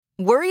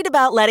Worried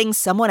about letting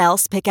someone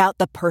else pick out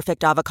the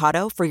perfect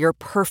avocado for your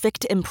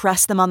perfect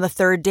impress them on the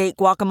third date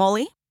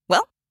guacamole?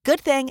 Well, good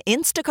thing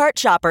Instacart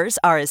shoppers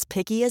are as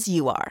picky as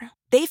you are.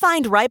 They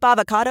find ripe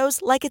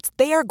avocados like it's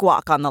their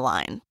guac on the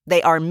line.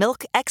 They are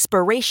milk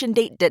expiration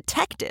date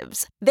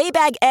detectives. They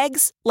bag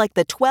eggs like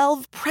the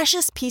 12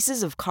 precious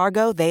pieces of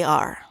cargo they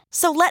are.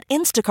 So let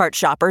Instacart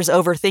shoppers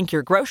overthink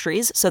your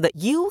groceries so that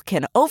you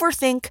can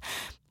overthink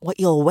what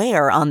you'll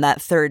wear on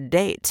that third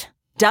date.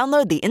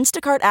 Download the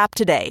Instacart app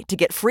today to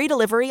get free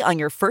delivery on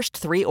your first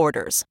 3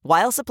 orders,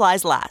 while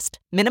supplies last.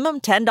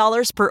 Minimum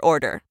 $10 per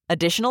order.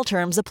 Additional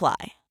terms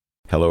apply.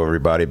 Hello,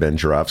 everybody. Ben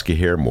Joravsky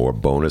here. More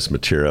bonus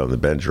material on the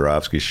Ben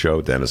Joravsky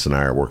Show. Dennis and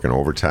I are working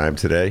overtime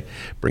today,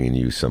 bringing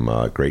you some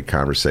great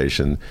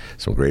conversation,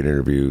 some great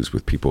interviews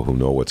with people who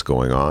know what's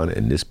going on.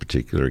 In this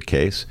particular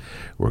case,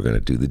 we're going to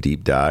do the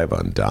deep dive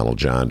on Donald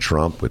John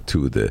Trump with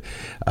two of the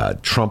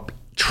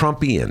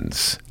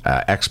Trumpians,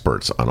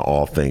 experts on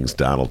all things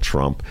Donald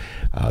Trump.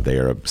 They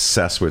are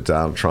obsessed with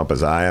Donald Trump,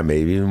 as I am,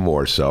 maybe even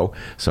more so.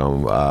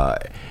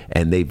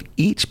 And they've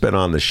each been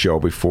on the show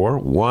before,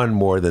 one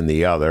more than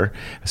the other.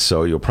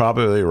 So you'll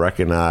probably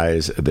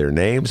recognize their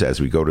names as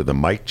we go to the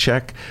mic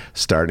check,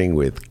 starting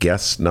with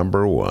guest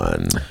number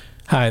 1.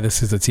 Hi,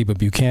 this is Atiba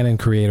Buchanan,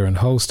 creator and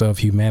host of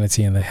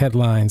Humanity in the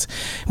Headlines.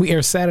 We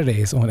air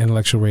Saturdays on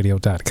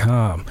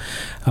intellectualradio.com.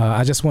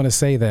 I just want to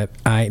say that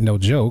I ain't no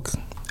joke.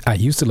 I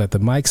used to let the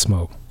mic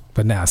smoke,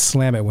 but now I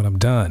slam it when I'm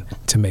done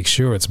to make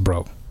sure it's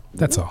broke.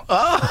 That's all.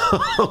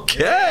 Oh,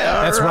 okay.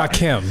 That's right.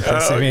 Rakim.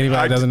 If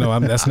anybody doesn't know,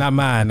 that's not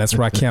mine. That's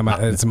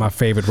Rakim. It's my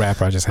favorite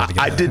rapper. I just had to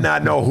get I did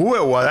not know who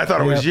it was. I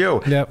thought it was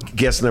you. Yep.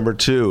 Guest number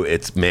 2.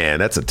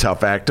 That's a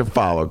tough act to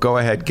follow. Go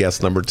ahead,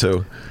 guest number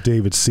 2.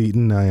 David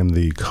Seaton. I am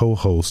the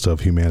co-host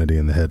of Humanity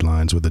in the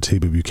Headlines with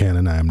Atiba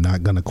Buchanan. I am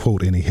not going to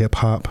quote any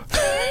hip-hop.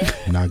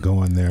 Not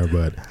going there,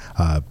 but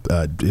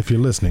if you're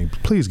listening,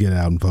 please get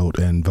out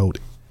and vote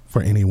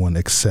for anyone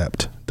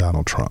except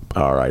Donald Trump.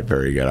 All right,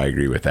 very good. I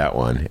agree with that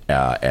one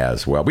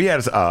as well. We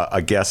had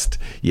a guest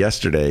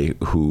yesterday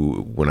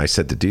who, when I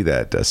said to do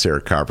that,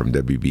 Sarah Carr from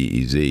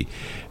WBEZ,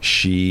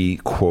 she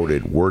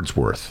quoted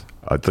Wordsworth.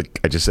 I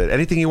just said,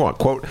 anything you want.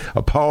 Quote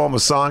a poem, a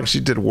song. She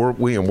did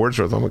William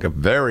Wordsworth. I'm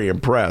very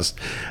impressed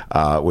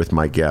with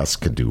my guests.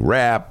 Can do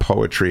rap,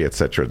 poetry,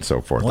 etc., and so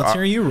forth. Let's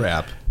hear you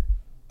rap.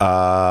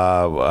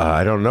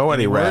 I don't know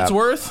any rap.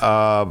 Wordsworth?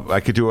 I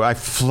could do. I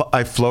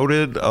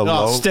floated a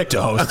low. Stick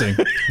to hosting.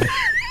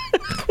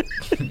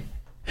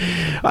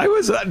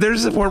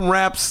 There's one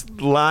raps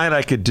line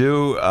I could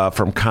do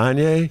from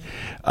Kanye.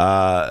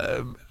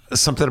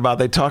 Something about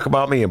they talk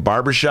about me in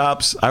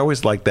barbershops. I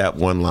always like that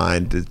one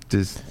line. Do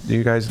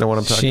you guys know what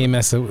I'm talking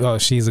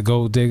about? She's a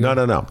gold digger?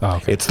 No. Oh,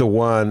 okay. It's the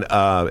one,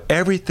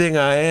 everything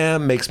I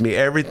am makes me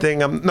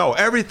everything I'm... No,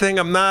 everything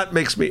I'm not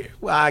makes me...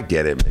 I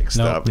get it mixed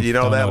up. You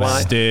know that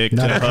line? Stick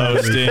to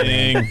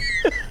hosting.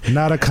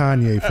 Not a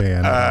Kanye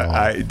fan at all.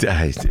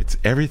 It's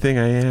everything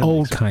I am.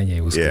 Old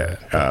Kanye was good.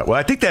 Well,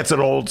 I think that's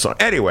an old song.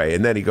 Anyway,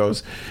 and then he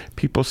goes,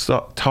 people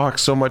talk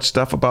so much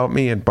stuff about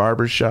me in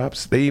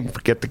barbershops. They even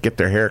forget to get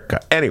their hair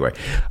cut. Anyway,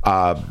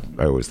 I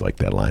always like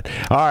that line.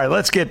 All right,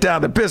 let's get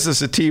down to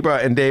business, Atiba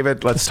and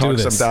David. Let's talk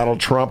some Donald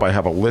Trump. I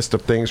have a list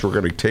of things. We're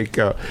going to take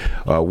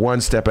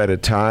one step at a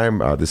time.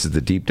 This is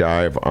the deep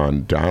dive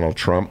on Donald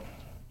Trump.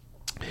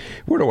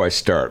 Where do I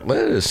start?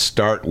 Let us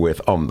start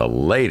with the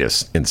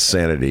latest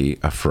insanity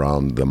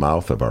from the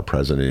mouth of our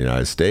president of the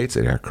United States.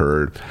 It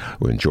occurred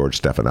when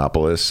George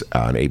Stephanopoulos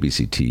on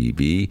ABC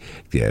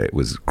TV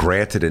was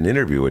granted an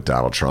interview with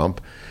Donald Trump.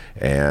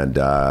 And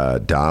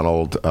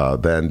Donald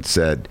then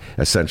said,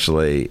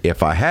 essentially,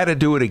 if I had to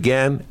do it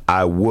again,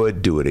 I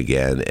would do it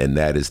again. And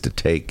that is to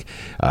take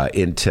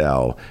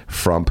intel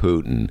from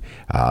Putin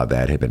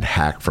that had been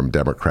hacked from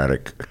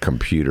Democratic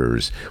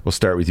computers. We'll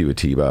start with you,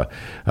 Atiba.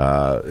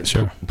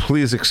 Sure.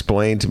 Please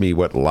explain to me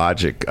what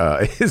logic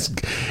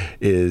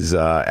is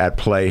at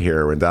play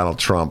here when Donald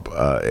Trump,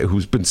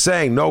 who's been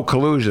saying no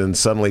collusion,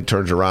 suddenly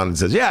turns around and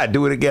says, yeah,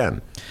 do it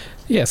again.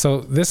 Yeah,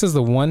 so this is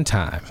the one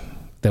time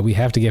that we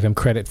have to give him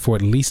credit for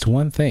at least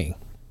one thing.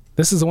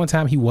 This is the one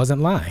time he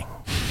wasn't lying.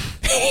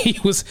 He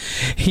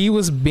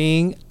was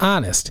being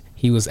honest.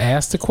 He was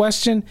asked a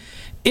question.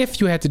 If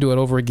you had to do it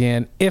over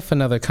again, if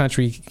another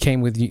country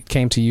came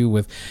to you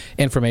with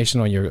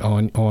information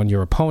on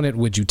your opponent,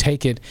 would you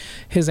take it?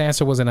 His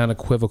answer was an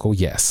unequivocal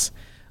yes.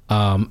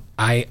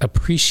 I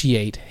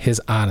appreciate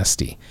his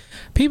honesty.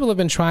 People have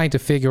been trying to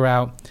figure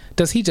out,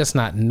 does he just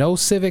not know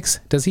civics?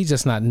 Does he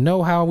just not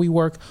know how we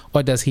work?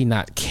 Or does he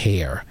not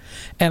care?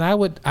 And I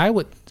would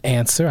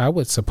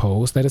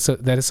suppose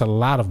that it's a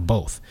lot of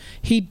both.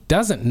 He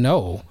doesn't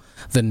know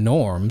the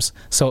norms.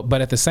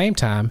 But at the same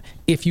time,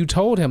 if you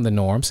told him the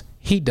norms,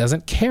 he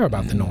doesn't care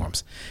about the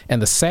norms.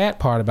 And the sad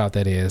part about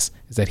that is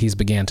that he's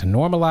began to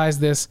normalize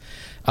this.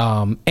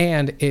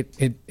 And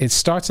it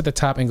starts at the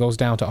top and goes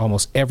down to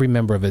almost every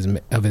member of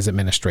his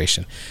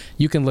administration.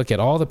 You can look at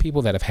all the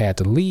people that have had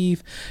to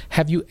leave.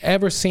 Have you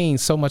ever seen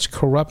so much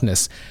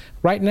corruptness?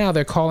 Right now,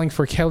 they're calling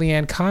for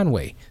Kellyanne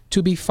Conway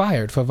to be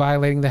fired for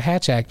violating the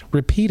Hatch Act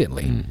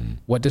repeatedly. Mm-hmm.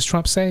 What does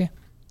Trump say?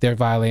 they're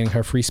violating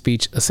her free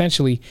speech.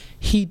 Essentially,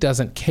 he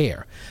doesn't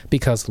care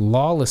because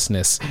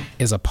lawlessness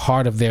is a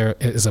part of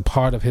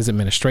his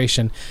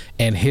administration,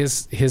 and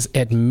his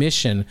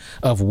admission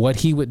of what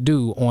he would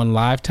do on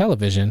live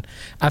television,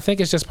 I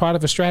think it's just part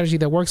of a strategy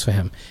that works for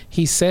him.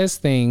 He says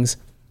things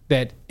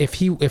that if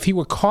he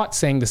were caught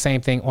saying the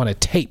same thing on a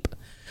tape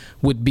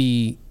would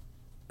be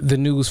the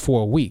news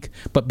for a week.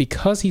 But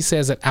because he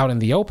says it out in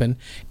the open,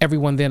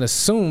 everyone then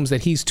assumes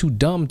that he's too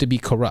dumb to be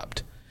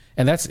corrupt.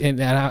 And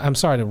I'm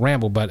sorry to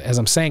ramble, but as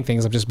I'm saying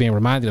things, I'm just being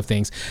reminded of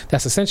things.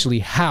 That's essentially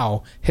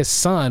how his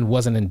son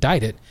wasn't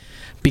indicted,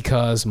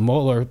 because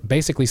Mueller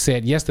basically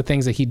said, yes, the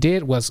things that he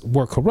did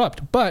were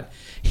corrupt, but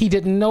he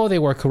didn't know they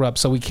were corrupt,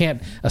 so we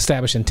can't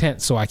establish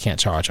intent, so I can't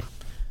charge him.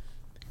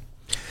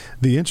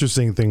 The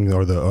interesting thing,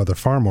 or the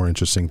far more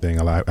interesting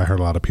thing, I heard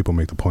a lot of people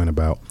make the point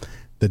about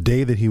the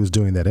day that he was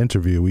doing that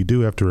interview. We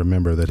do have to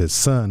remember that his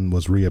son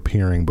was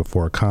reappearing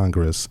before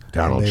Congress,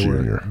 Donald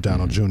Jr.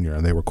 Jr.,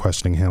 and they were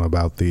questioning him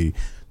about the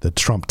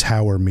Trump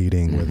Tower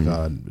meeting with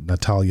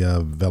Natalia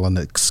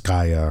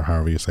Velenitskaya, or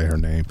however you say her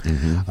name.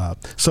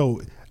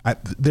 So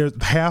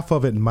half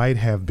of it might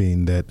have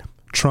been that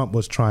Trump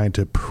was trying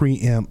to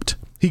preempt.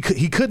 He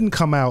couldn't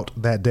come out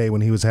that day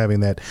when he was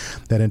having that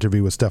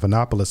interview with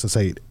Stephanopoulos and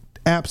say,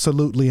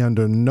 absolutely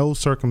under no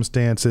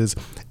circumstances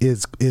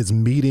is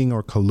meeting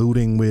or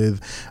colluding with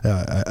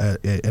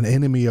an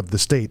enemy of the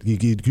state.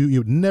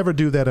 You'd never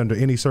do that under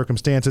any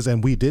circumstances,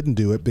 and we didn't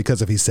do it,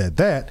 because if he said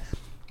that,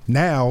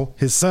 now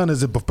his son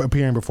is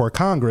appearing before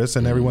Congress,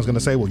 and everyone's going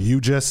to say, well,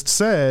 you just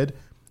said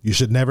you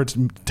should never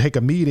take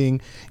a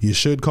meeting. You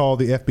should call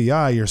the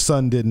FBI. Your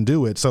son didn't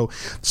do it.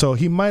 So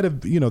he might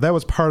have, that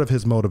was part of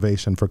his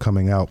motivation for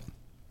coming out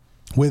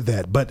with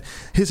that. But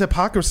his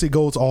hypocrisy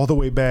goes all the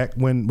way back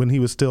when he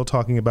was still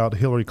talking about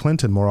Hillary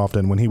Clinton more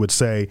often, when he would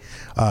say,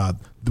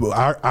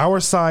 our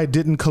side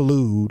didn't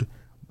collude,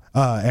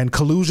 and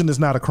collusion is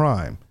not a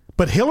crime.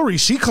 But Hillary,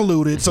 she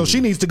colluded, so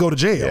she needs to go to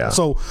jail. Yeah.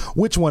 So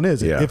which one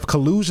is it? Yeah. If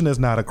collusion is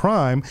not a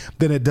crime,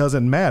 then it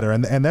doesn't matter.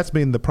 And that's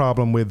been the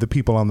problem with the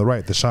people on the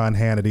right, the Sean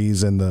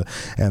Hannitys and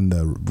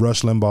the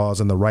Rush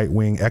Limbaughs and the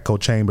right-wing echo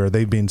chamber.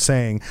 They've been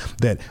saying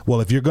that, well,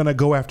 if you're going to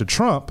go after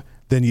Trump,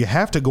 then you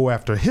have to go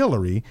after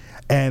Hillary.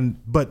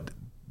 But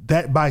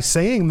that by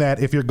saying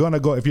that, if you're going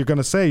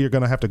to say you're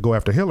going to have to go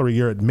after Hillary,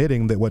 you're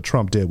admitting that what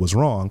Trump did was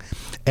wrong.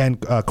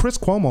 And Chris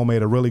Cuomo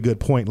made a really good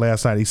point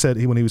last night. He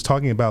said, when he was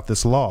talking about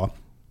this law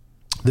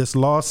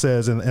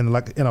says in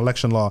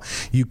election law,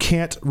 you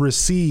can't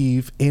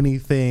receive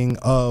anything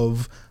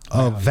of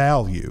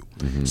value.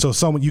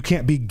 So you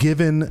can't be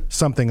given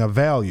something of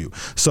value.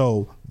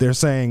 So they're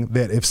saying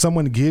that if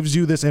someone gives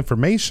you this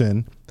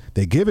information,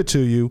 they give it to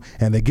you,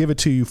 and they give it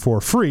to you for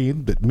free,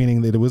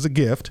 meaning that it was a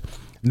gift.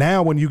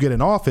 Now, when you get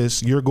in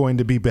office, you're going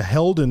to be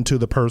beholden to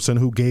the person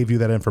who gave you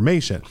that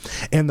information.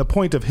 And the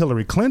point of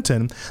Hillary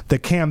Clinton, the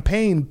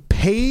campaign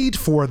paid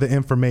for the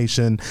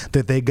information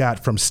that they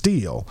got from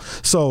Steele.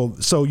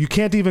 So you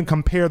can't even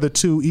compare the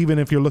two, even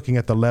if you're looking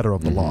at the letter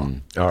of the law.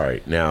 All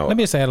right. Now, let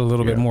me just add a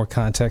little bit more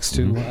context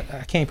too.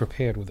 I came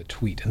prepared with a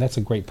tweet, and that's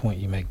a great point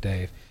you make,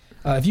 Dave.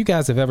 If you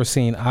guys have ever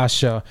seen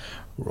Asha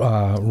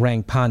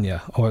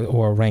Rangapanya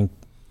or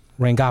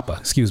Rangappa,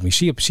 excuse me,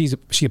 she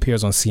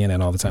appears on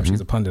CNN all the time.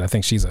 She's a pundit. I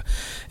think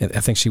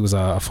she was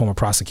a former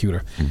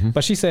prosecutor.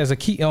 But she says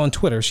on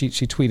Twitter, she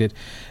tweeted,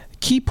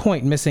 "Key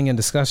point missing in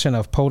discussion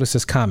of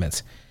POTUS's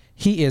comments.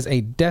 He is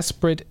a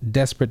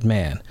desperate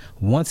man.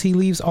 Once he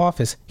leaves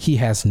office, he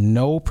has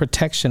no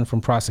protection from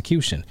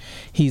prosecution.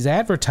 He's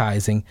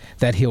advertising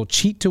that he'll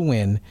cheat to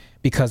win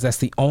because that's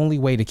the only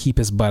way to keep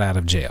his butt out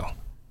of jail."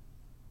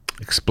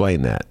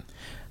 Explain that.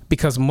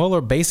 Because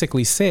Mueller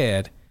basically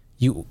said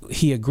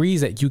he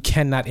agrees that you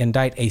cannot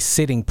indict a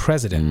sitting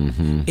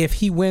president. If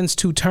he wins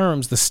 2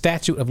 terms, the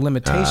statute of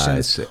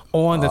limitations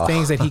on the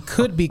things that he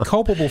could be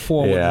culpable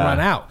for would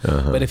run out.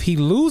 But if he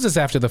loses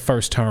after the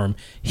first term,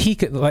 he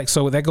could,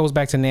 so that goes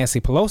back to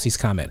Nancy Pelosi's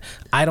comment.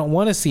 I don't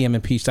want to see him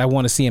impeached. I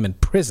want to see him in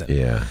prison.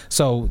 Yeah.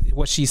 So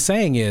what she's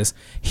saying is,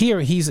 here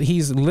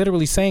he's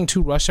literally saying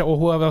to Russia or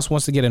whoever else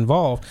wants to get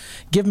involved,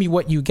 give me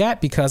what you got,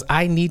 because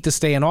I need to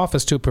stay in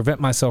office to prevent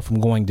myself from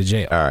going to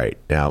jail. All right.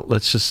 Now,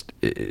 let's just,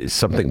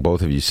 something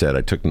both of you said,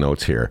 I took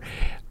notes here.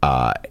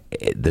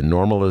 The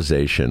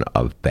normalization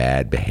of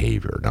bad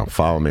behavior. Now,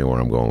 follow me where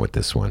I'm going with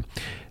this one.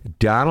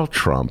 Donald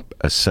Trump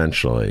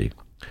essentially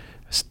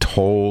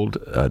told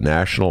a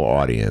national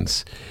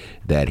audience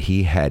that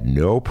he had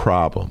no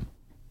problem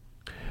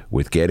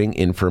with getting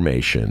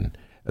information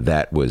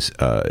that was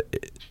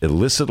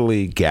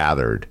illicitly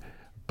gathered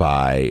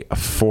by a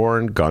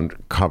foreign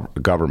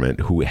government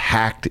who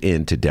hacked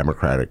into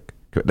Democratic.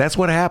 That's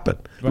what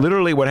happened. Right.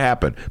 Literally what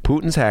happened.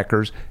 Putin's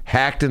hackers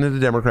hacked into the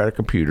Democratic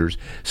computers,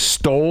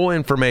 stole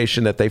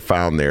information that they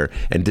found there,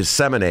 and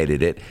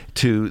disseminated it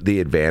to the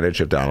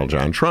advantage of Donald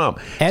John Trump.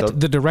 At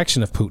the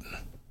direction of Putin.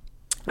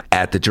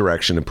 At the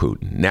direction of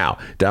Putin. Now,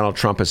 Donald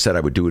Trump has said,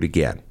 I would do it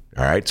again.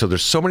 All right? So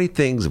there's so many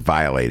things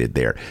violated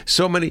there.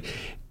 So many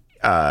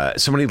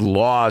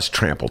laws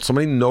trampled. So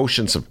many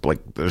notions of,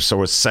 like, they're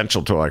so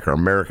essential to, like, our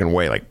American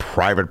way, like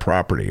private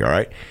property. All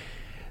right?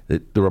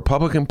 the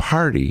Republican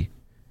Party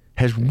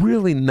has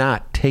really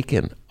not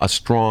taken a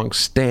strong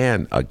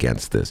stand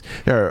against this.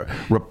 There are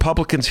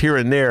Republicans here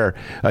and there,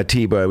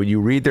 Atiba, when you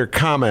read their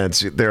comments,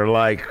 they're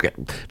like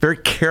very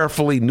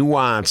carefully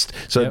nuanced.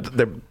 So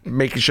they're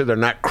making sure they're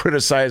not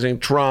criticizing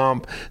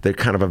Trump. They're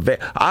kind of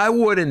I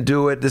wouldn't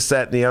do it, this,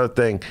 that, and the other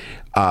thing.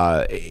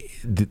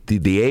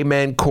 The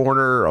amen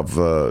corner of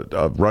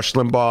Rush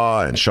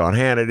Limbaugh and Sean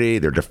Hannity,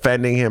 they're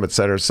defending him, et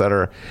cetera, et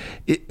cetera.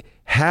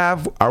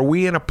 Are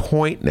we in a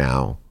point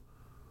now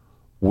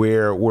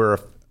where we're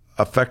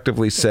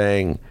effectively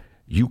saying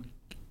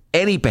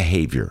any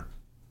behavior,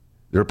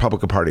 the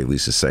Republican Party at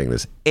least is saying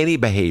this, any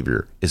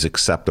behavior is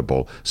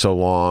acceptable so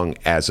long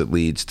as it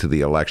leads to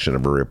the election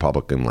of a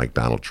Republican like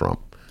Donald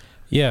Trump?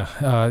 Yeah.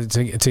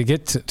 To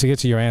get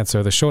to your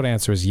answer, the short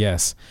answer is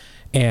yes.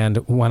 And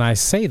when I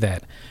say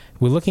that,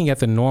 we're looking at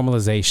the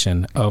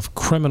normalization of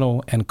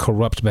criminal and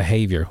corrupt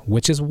behavior,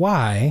 which is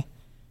why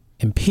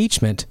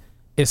impeachment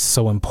is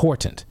so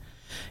important.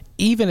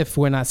 Even if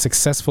we're not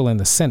successful in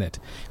the Senate,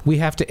 we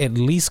have to at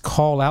least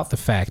call out the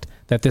fact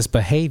that this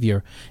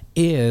behavior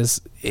is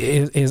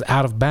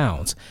out of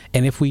bounds.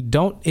 And if we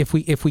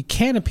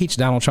can't impeach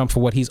Donald Trump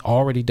for what he's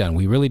already done,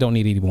 we really don't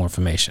need any more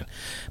information.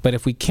 But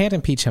if we can't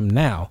impeach him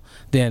now,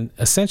 then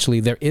essentially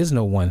there is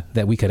no one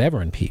that we could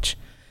ever impeach.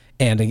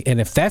 And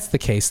if that's the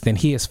case, then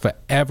he has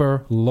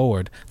forever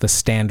lowered the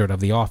standard of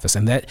the office.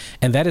 And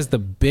that is the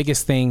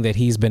biggest thing that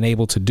he's been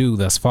able to do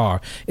thus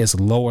far, is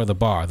lower the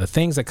bar. The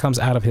things that comes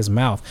out of his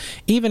mouth,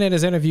 even in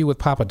his interview with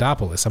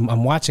Papadopoulos,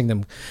 I'm watching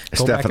them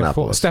go back and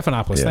forth.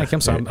 Stephanopoulos, yeah. Thank you.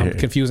 I'm sorry, I'm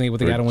confusing it with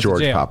the guy that went to jail.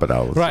 George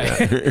Papadopoulos. Right.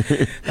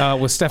 Yeah.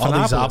 With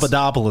Stephanopoulos. All these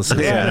Papadopoulos.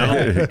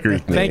 Yeah.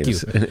 Greek Thank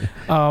names.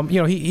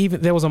 you.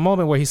 There was a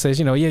moment where he says,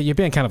 you're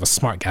being kind of a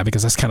smart guy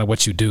because that's kind of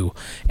what you do.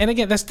 And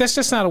again, that's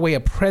just not a way a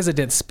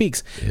president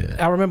speaks. Yeah.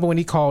 I remember when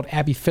he called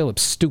Abby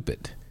Phillips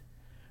stupid,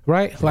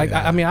 right? Like,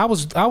 yeah.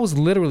 I was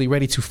literally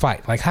ready to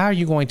fight. Like, how are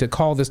you going to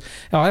call this?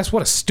 Oh, that's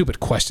what a stupid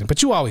question.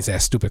 But you always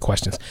ask stupid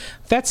questions.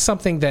 That's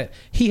something that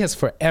he has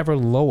forever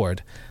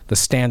lowered the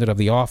standard of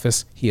the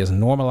office. He has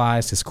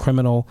normalized his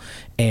criminal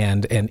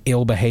and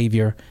ill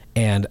behavior.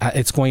 And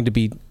it's going to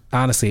be,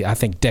 honestly, I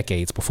think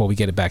decades before we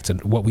get it back to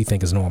what we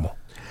think is normal.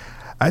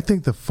 I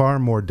think the far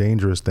more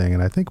dangerous thing,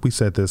 and I think we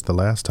said this the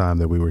last time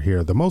that we were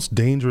here, the most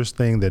dangerous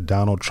thing that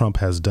Donald Trump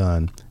has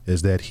done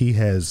is that he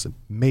has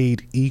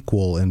made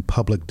equal in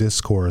public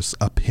discourse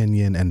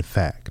opinion and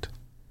fact.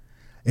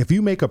 If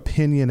you make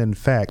opinion and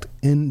fact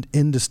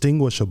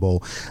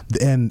indistinguishable,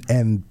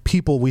 and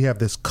people, we have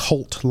this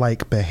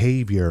cult-like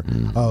behavior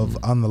of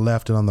on the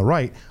left and on the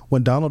right.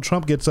 When Donald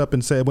Trump gets up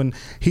and said, when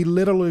he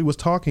literally was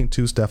talking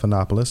to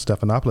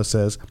Stephanopoulos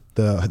says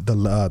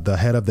the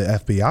head of the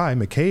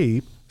FBI,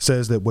 McCabe,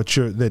 says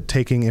that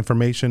taking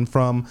information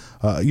from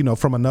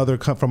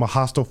from a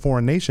hostile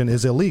foreign nation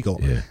is illegal.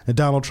 Yeah. And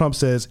Donald Trump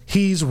says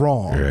he's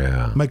wrong.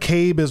 Yeah.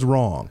 McCabe is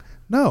wrong.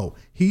 No,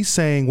 he's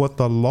saying what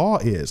the law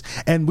is.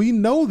 And we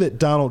know that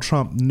Donald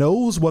Trump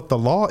knows what the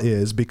law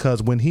is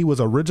because when he was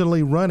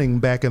originally running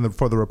back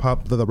for the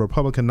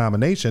Republican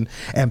nomination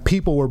and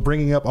people were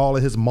bringing up all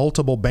of his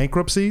multiple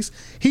bankruptcies,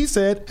 he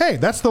said, hey,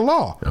 that's the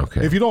law.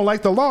 Okay. If you don't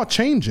like the law,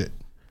 change it.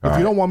 If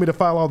you don't want me to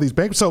file all these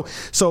bankruptcies.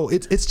 So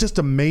it's just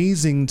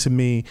amazing to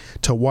me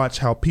to watch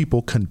how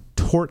people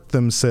contort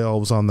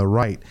themselves on the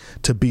right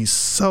to be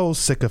so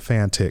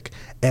sycophantic.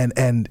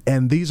 And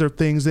these are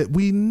things that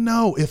we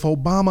know if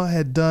Obama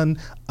had done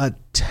a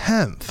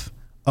tenth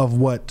of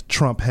what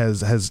Trump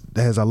has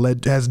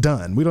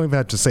done. We don't even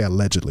have to say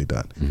allegedly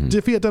done. Mm-hmm.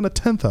 If he had done a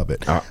tenth of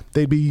it,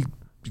 they'd be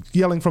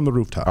yelling from the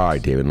rooftops. All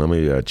right, David, let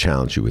me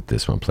challenge you with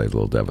this one, play a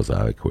little devil's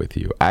advocate with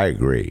you. I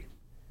agree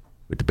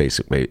with the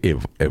basic.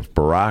 If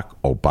Barack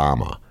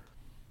Obama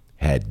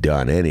had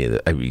done any of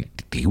that,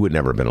 he would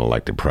never have been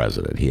elected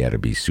president. He had to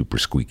be super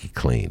squeaky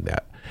clean.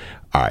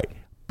 All right,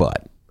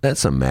 but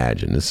let's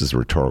imagine, this is a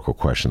rhetorical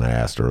question I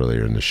asked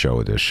earlier in the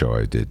show, I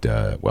did,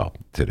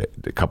 today,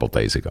 a couple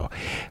days ago.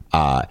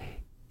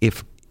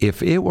 If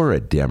it were a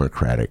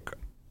Democratic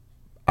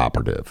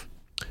operative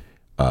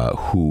a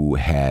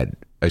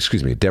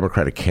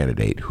Democratic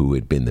candidate who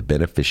had been the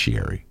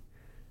beneficiary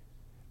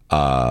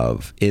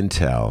of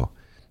Intel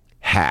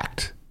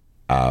hacked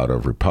out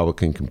of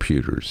Republican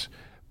computers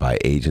by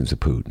agents of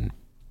Putin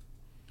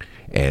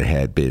and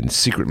had been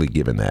secretly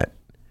given that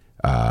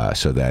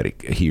so that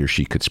he or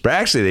she could spread.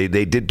 Actually,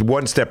 they did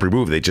one step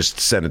removed. They just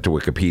sent it to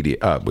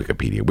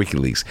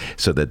WikiLeaks,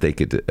 so that they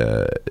could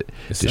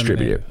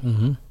distribute it.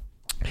 Mm-hmm.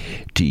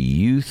 Do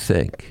you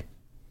think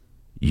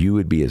you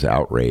would be as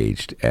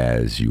outraged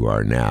as you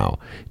are now?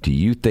 Do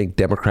you think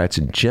Democrats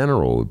in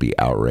general would be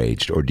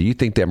outraged? Or do you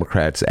think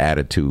Democrats'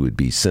 attitude would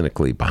be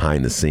cynically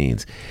behind the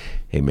scenes?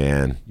 Hey,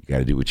 man, you got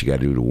to do what you got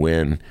to do to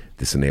win.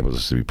 This enables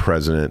us to be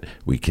president.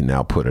 We can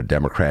now put a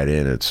Democrat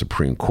in at the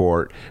Supreme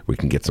Court. We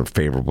can get some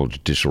favorable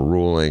judicial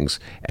rulings.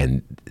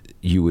 And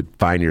you would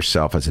find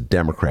yourself as a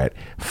Democrat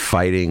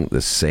fighting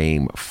the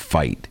same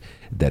fight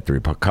that the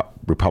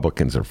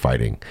Republicans are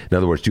fighting. In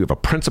other words, do you have a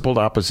principled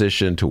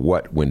opposition to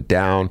what went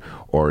down,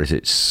 or is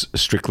it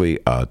strictly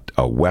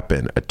a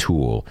weapon, a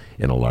tool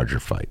in a larger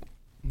fight?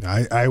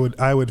 I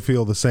would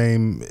feel the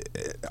same.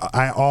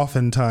 I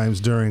oftentimes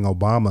during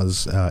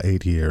Obama's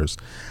 8 years,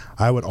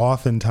 I would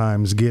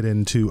oftentimes get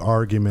into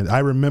argument. I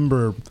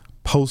remember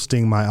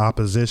posting my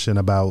opposition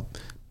about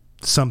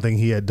something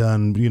he had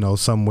done,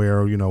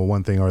 somewhere,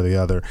 one thing or the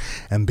other,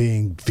 and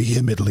being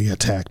vehemently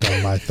attacked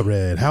on my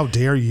thread. How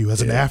dare you,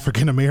 as an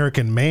African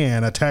American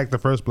man, attack the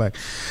first black?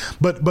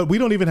 But we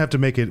don't even have to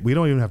make it. We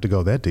don't even have to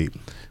go that deep.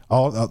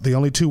 The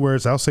only two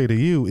words I'll say to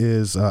you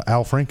is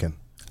Al Franken.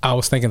 I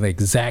was thinking the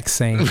exact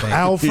same thing.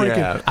 Al Franken.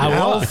 Yeah.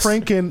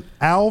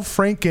 Al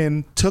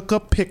Franken took a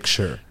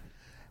picture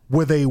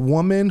with a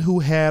woman who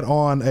had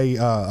on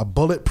a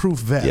bulletproof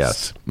vest.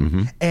 Yes.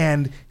 Mm-hmm.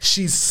 And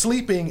she's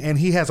sleeping, and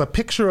he has a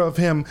picture of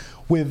him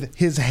with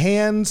his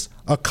hands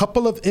a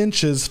couple of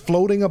inches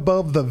floating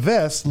above the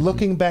vest,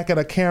 looking back at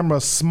a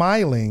camera,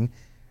 smiling.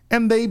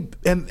 And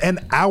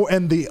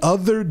the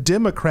other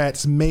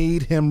Democrats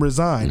made him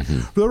resign.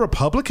 Mm-hmm. The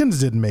Republicans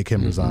didn't make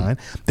him resign.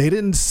 They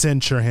didn't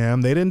censure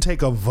him. They didn't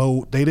take a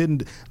vote. They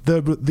didn't.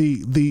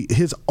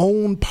 His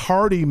own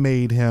party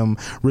made him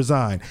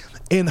resign,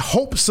 in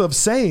hopes of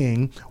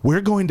saying, we're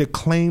going to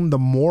claim the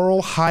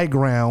moral high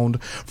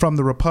ground from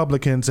the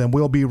Republicans, and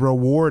we'll be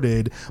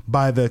rewarded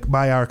by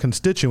our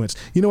constituents.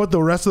 You know what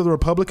the rest of the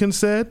Republicans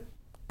said?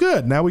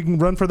 Good. Now we can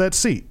run for that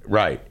seat.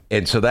 Right.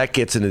 And so that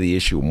gets into the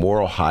issue of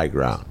moral high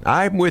ground.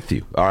 I'm with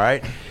you. All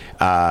right.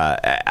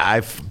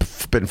 I've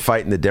been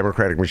fighting the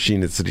Democratic machine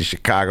in the city of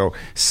Chicago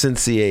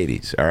since the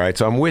 80s. All right.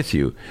 So I'm with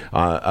you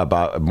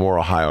about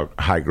moral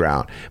high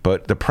ground.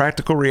 But the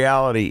practical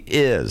reality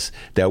is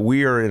that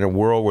we are in a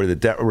world where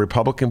the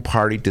Republican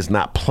Party does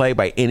not play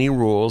by any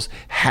rules,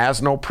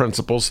 has no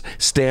principles,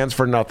 stands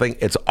for nothing.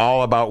 It's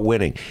all about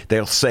winning.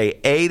 They'll say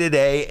A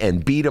today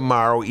and B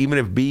tomorrow, even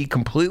if B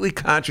completely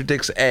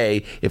contradicts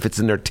A, if it's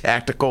in their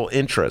tactical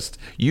interest.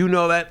 You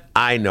know that.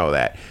 I know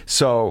that.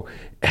 So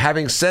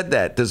having said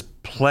that, does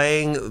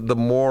playing the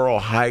moral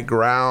high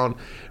ground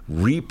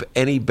reap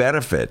any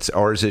benefits,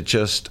 or is it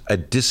just a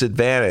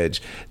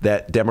disadvantage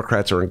that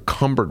Democrats are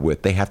encumbered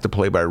with? They have to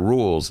play by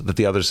rules that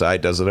the other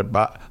side doesn't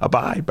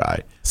abide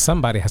by.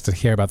 Somebody has to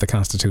care about the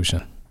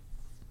Constitution.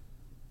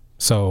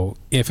 So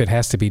if it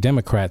has to be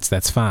Democrats,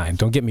 that's fine.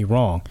 Don't get me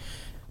wrong.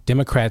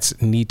 Democrats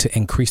need to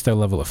increase their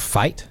level of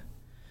fight,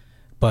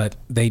 but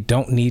they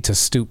don't need to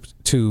stoop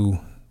to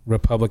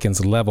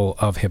Republicans' level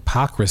of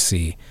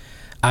hypocrisy.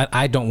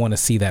 I don't want to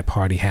see that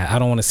party I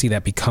don't want to see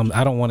that become.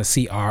 I don't want to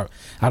see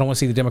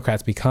the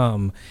Democrats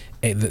become,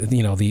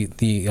 become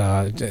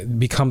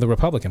the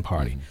Republican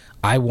Party.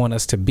 I want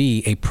us to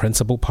be a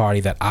principled party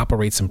that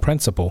operates in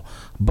principle,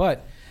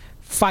 but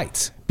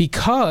fights,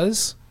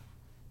 because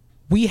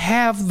we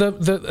have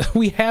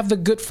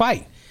the good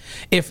fight.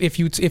 If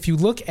you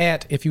look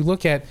at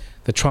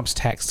the Trump's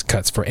tax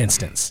cuts, for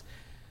instance,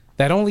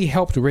 that only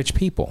helped rich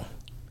people.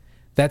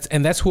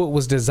 That's who it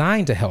was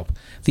designed to help.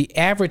 The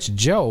average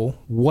Joe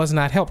was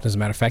not helped. As a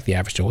matter of fact, the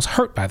average Joe was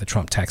hurt by the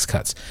Trump tax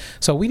cuts.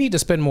 So we need to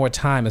spend more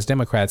time as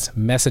Democrats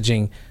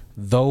messaging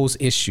those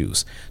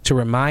issues to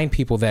remind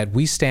people that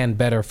we stand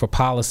better for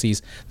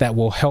policies that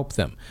will help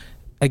them.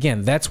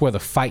 Again, that's where the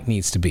fight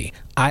needs to be.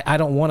 I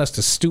don't want us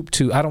to stoop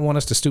to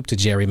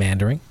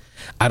gerrymandering.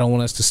 I don't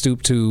want us to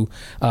stoop to,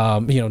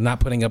 not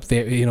putting up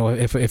there.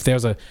 If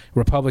there's a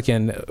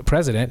Republican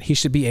president, he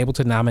should be able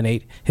to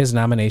nominate his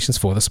nominations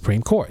for the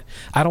Supreme Court.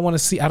 I don't want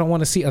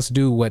to see us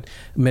do what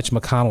Mitch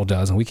McConnell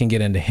does, and we can get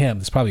into him.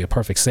 It's probably a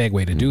perfect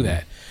segue to do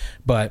that.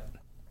 But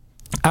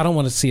I don't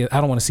want to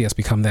see us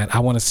become that. I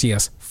want to see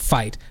us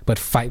fight, but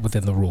fight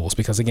within the rules,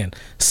 because again,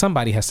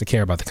 somebody has to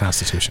care about the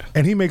Constitution.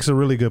 And he makes a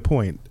really good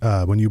point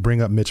when you bring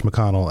up Mitch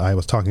McConnell. I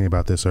was talking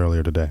about this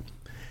earlier today.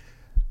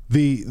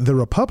 The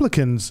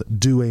Republicans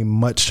do a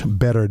much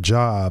better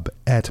job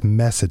at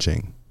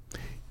messaging.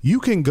 You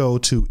can go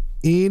to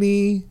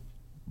any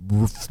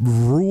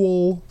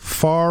rural,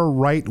 far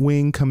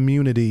right-wing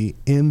community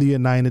in the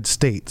United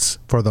States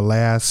for the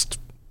last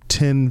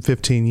 10,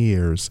 15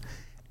 years,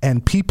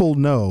 and people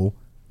know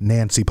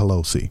Nancy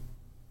Pelosi.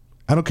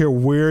 I don't care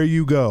where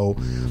you go.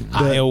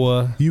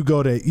 Iowa. You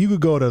could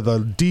go to the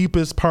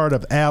deepest part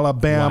of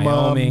Alabama,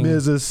 Wyoming,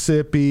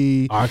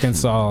 Mississippi,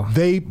 Arkansas.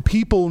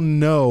 People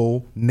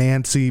know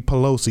Nancy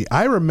Pelosi.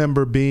 I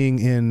remember being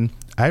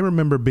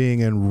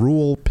in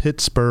rural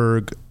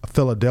Pittsburgh,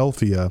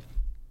 Philadelphia,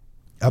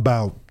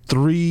 about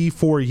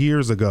 3-4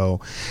 years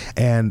ago,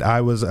 and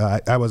I was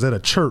at a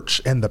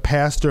church, and the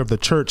pastor of the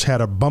church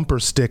had a bumper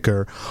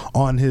sticker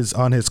on his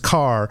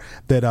car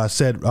that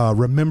said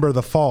 "Remember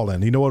the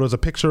Fallen." You know what it was a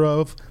picture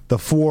of? The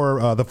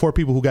four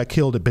people who got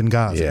killed at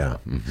Benghazi. Yeah.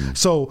 Mm-hmm.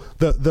 So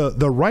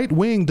the right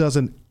wing does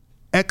an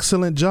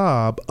excellent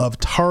job of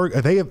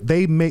target.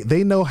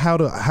 They know how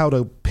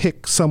to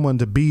pick someone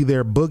to be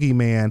their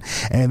boogeyman,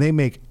 and they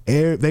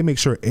make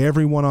sure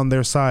everyone on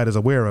their side is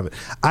aware of it.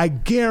 I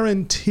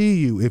guarantee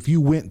you, if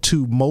you went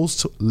to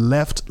most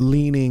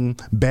left-leaning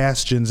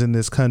bastions in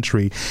this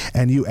country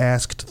and you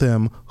asked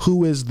them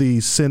who is the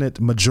Senate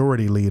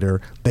Majority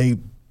Leader, they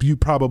you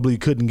probably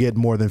couldn't get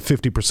more than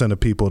 50% of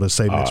people to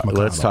say Mitch McConnell.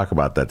 Let's talk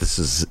about that. This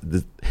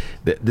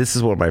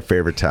is one of my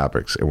favorite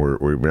topics, and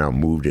we've now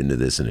moved into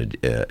this in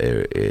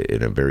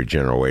a very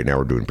general way. Now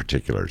we're doing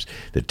particulars.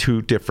 The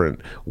two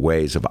different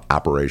ways of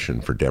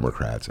operation for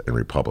Democrats and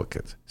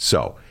Republicans.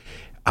 So,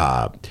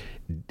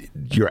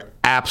 you're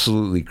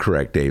absolutely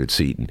correct, David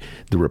Seaton.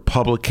 The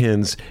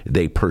Republicans,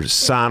 they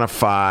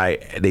personify,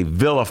 they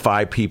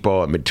vilify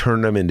people and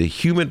turn them into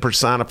human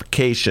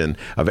personification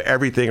of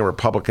everything a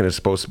Republican is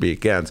supposed to be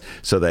against,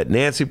 so that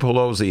Nancy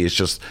Pelosi is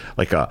just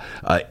like a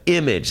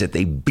image that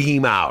they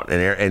beam out,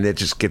 and it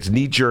just gets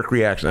knee-jerk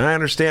reaction. I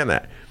understand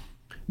that.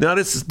 Now,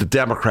 this is the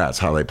Democrats,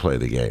 how they play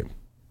the game.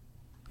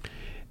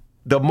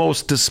 The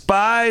most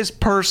despised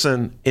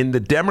person in the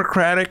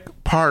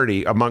Democratic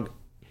Party among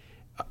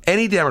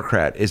any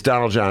Democrat is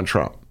Donald John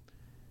Trump.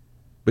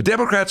 But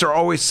Democrats are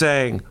always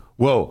saying,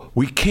 well,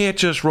 we can't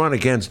just run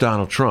against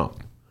Donald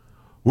Trump.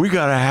 We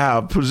got to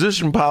have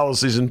position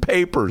policies and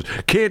papers.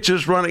 Can't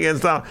just run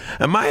against Donald.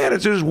 And my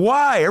attitude is,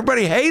 why?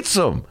 Everybody hates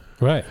him.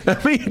 Right.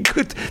 I mean,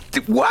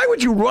 why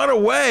would you run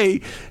away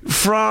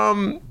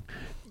from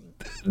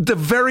the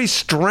very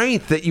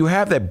strength that you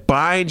have that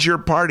binds your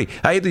party?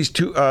 I had these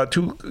two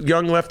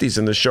young lefties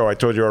in the show, I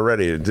told you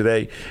already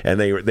today, and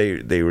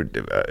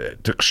they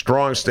took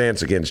strong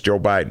stance against Joe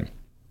Biden.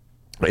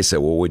 I said,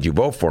 well, would you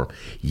vote for him?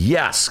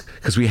 Yes,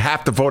 because we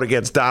have to vote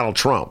against Donald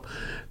Trump.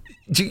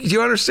 Do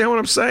you understand what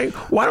I'm saying?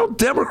 Why don't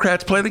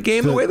Democrats play the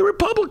game the way the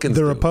Republicans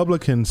do? The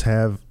Republicans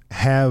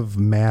have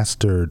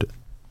mastered,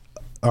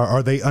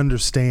 or they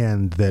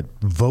understand that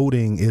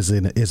voting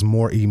is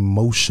more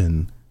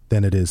emotion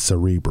than it is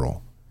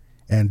cerebral.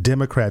 And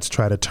Democrats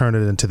try to turn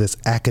it into this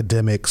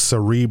academic,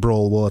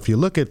 cerebral, well, if you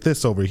look at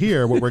this over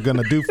here, what we're going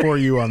to do for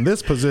you on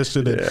this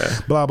position, and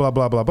blah, blah,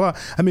 blah, blah, blah.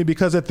 I mean,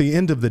 because at the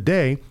end of the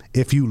day,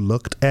 if you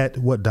looked at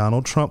what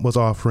Donald Trump was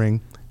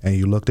offering and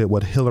you looked at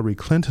what Hillary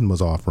Clinton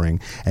was offering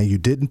and you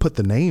didn't put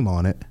the name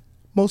on it,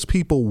 most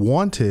people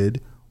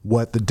wanted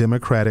what the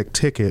Democratic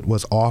ticket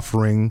was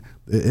offering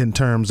in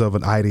terms of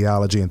an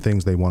ideology and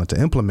things they wanted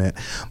to implement.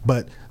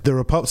 But the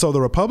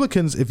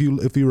Republicans, if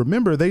you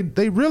remember,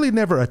 they really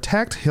never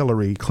attacked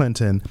Hillary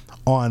Clinton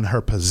on her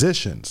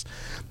positions.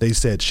 They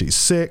said she's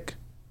sick,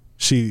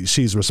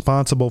 she's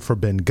responsible for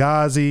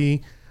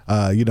Benghazi.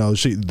 Her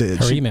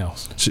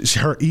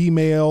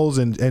emails,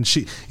 and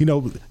she,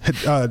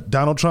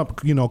 Donald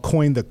Trump,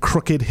 coined the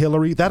crooked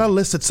Hillary. That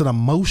elicits an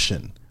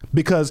emotion.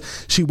 Because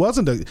she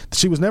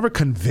was never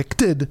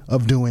convicted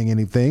of doing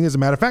anything. As a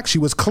matter of fact, she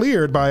was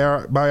cleared by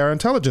our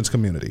intelligence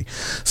community.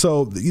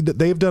 So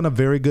they've done a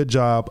very good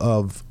job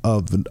of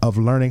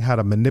learning how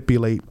to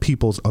manipulate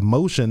people's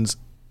emotions.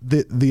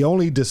 The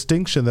only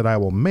distinction that I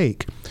will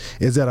make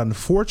is that,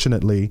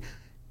 unfortunately,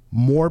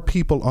 more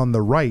people on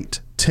the right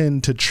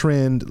tend to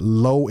trend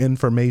low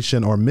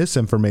information or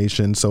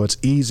misinformation, so it's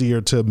easier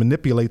to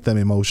manipulate them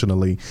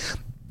emotionally.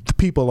 The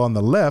people on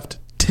the left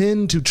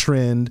tend to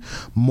trend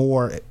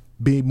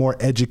be more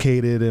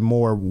educated and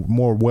more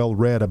well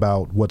read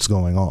about what's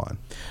going on.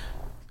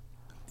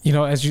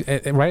 As you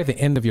right at the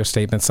end of your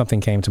statement,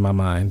 something came to my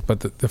mind. But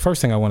the first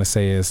thing I want to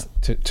say is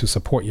to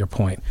support your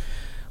point.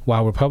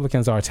 While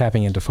Republicans are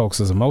tapping into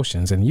folks'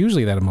 emotions, and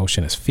usually that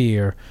emotion is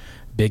fear,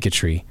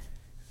 bigotry,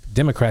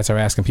 Democrats are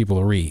asking people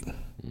to read.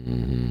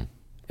 Mm-hmm.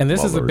 And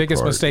this is the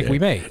biggest mistake we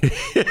made.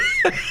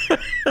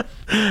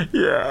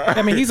 Yeah.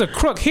 I mean, he's a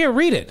crook. Here,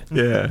 read it.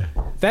 Yeah.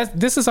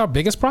 This is our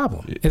biggest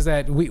problem, is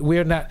that our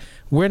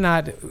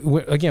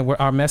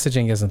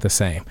messaging isn't the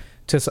same.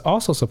 To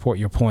also support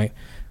your point,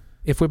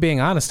 if we're being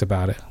honest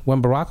about it,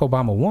 when Barack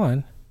Obama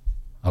won,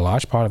 a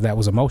large part of that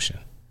was emotion.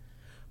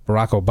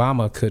 Barack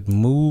Obama could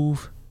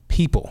move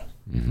people.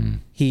 Mm-hmm.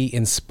 He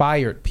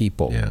inspired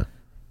people. Yeah.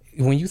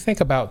 When you think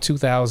about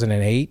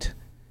 2008,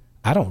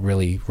 I don't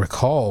really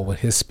recall what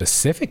his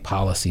specific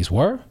policies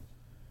were.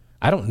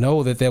 I don't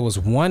know that there was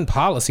one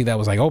policy that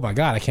was like, oh my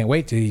God, I can't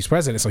wait till he's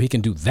president so he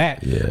can do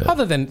that. Yeah.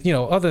 Other than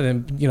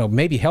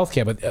maybe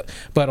healthcare,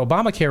 but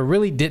Obamacare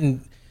we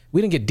didn't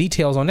get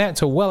details on that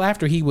until well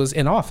after he was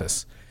in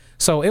office.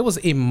 So it was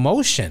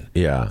emotion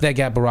that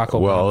got Barack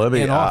Obama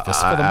in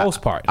office for the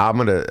most part. I'm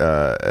going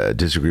to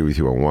disagree with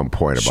you on one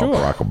point about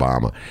Barack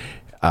Obama.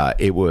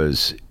 It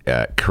was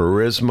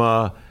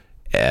charisma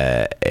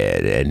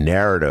and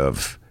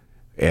narrative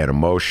and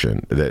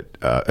emotion,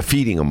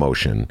 feeding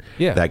emotion,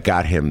 that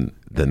got him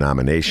the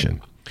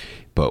nomination.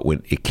 But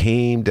when it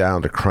came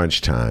down to crunch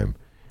time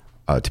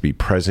to be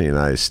president of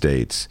the United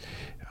States,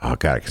 oh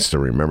God, I can still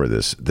remember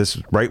this. This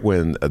is right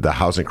when the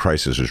housing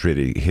crisis was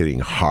really hitting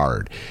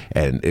hard.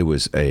 And it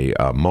was a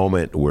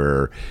moment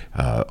where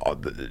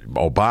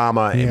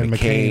Obama and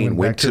McCain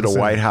went to the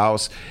White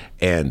House,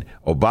 and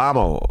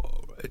Obama,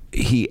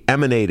 he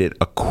emanated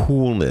a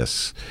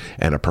coolness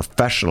and a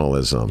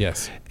professionalism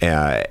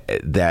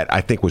that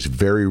I think was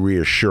very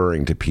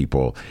reassuring to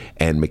people.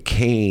 And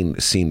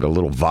McCain seemed a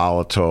little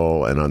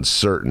volatile and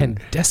uncertain. And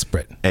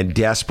desperate.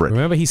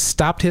 Remember, he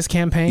stopped his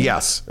campaign?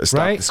 Yes,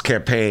 stopped his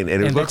campaign.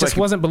 And it looked just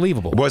wasn't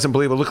believable. It wasn't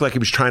believable. It looked like he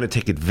was trying to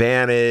take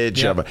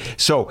advantage of it.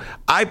 So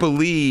I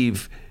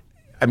believe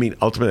I mean,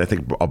 ultimately, I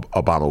think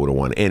Obama would have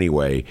won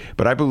anyway.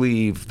 But I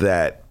believe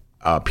that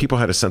people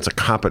had a sense of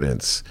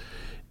competence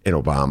in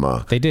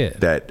Obama. They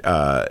did. That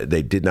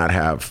they did not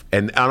have,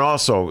 and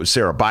also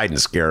Sarah Biden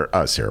scared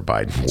Sarah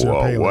Biden.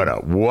 Whoa,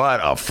 what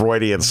a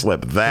Freudian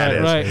slip that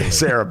is. Right.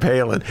 Sarah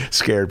Palin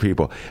scared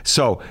people.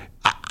 So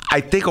I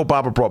think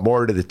Obama brought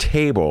more to the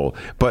table,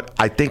 but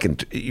I think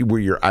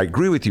I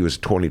agree with you. Is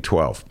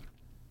 2012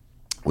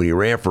 when he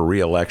ran for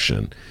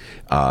re-election.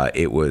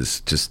 It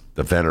was just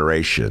the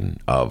veneration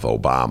of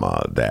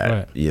Obama that,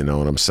 right. You know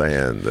what I'm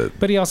saying?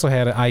 But he also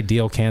had an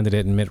ideal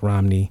candidate in Mitt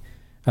Romney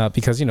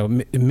because, you know,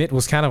 Mitt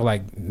was kind of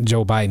like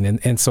Joe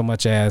Biden in so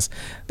much as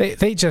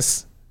they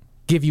just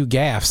give you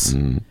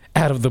gaffes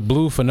out of the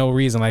blue for no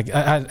reason. Like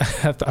I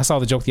saw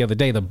the joke the other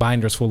day, the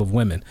binder's full of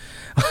women.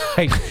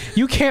 Like,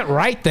 you can't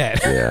write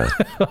that. Yeah.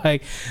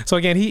 Like, so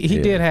again, he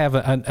did have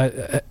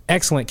an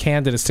excellent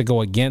candidates to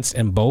go against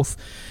in both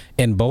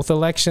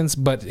elections,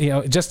 but you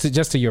know, just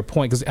to your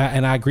point,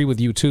 and I agree with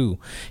you too.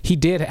 He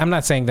did. I'm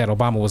not saying that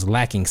Obama was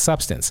lacking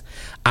substance.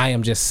 I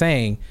am just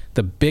saying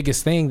the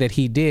biggest thing that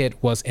he did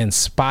was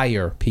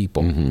inspire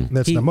people. Mm-hmm.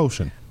 That's an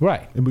emotion,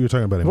 right? We were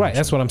talking about emotion. Right.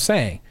 That's what I'm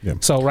saying. Yeah.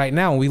 So right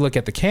now, when we look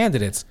at the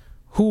candidates,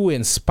 who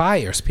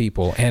inspires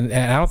people, and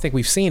I don't think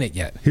we've seen it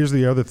yet. Here's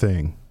the other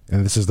thing,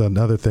 and this is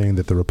another thing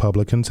that the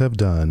Republicans have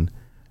done,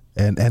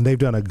 and they've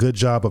done a good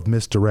job of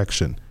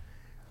misdirection.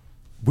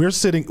 We're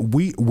sitting,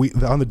 we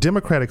on the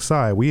Democratic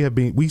side,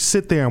 we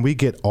sit there and we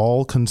get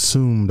all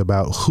consumed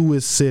about who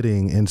is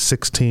sitting in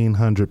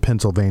 1600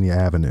 Pennsylvania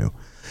Avenue.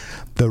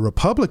 The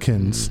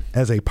Republicans,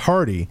 as a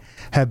party,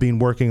 have been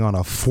working on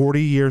a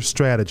 40-year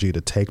strategy to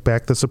take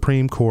back the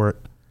Supreme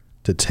Court,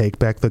 to take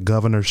back the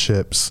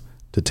governorships,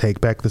 to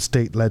take back the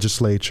state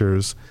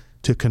legislatures,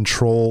 to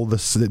control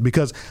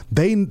because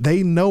they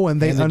know and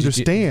they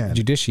understand the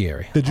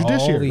judiciary,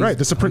 right?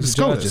 The Supreme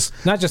judges,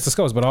 not just the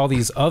SCOTUS, but all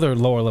these other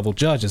lower level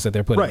judges that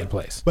they're putting in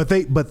place. But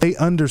they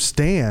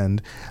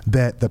understand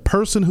that the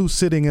person who's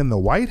sitting in the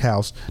White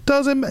House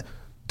doesn't.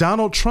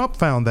 Donald Trump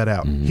found that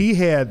out. Mm-hmm. He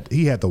had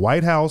the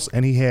White House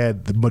and he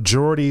had the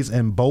majorities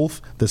in both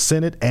the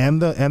Senate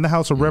and the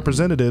House of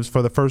Representatives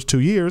for the first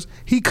 2 years.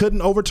 He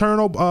couldn't overturn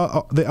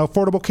the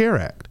Affordable Care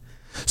Act.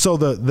 So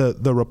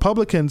the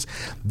Republicans,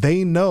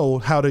 they know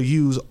how to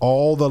use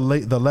all the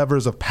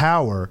levers of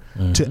power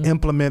to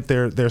implement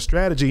their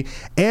strategy,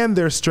 and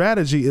their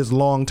strategy is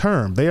long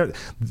term.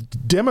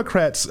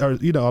 Democrats are,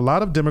 you know, a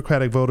lot of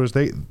Democratic voters,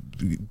 they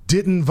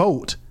didn't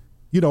vote,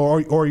 you know,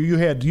 or you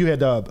had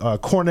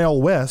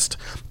Cornel West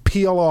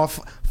peel off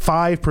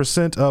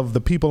 5% of the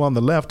people on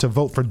the left to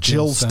vote for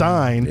Jill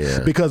Stein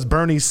because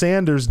Bernie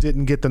Sanders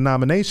didn't get the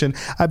nomination.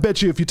 I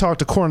bet you if you talk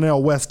to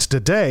Cornel West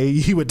today,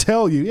 he would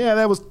tell you, yeah,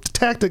 that was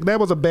tactic. That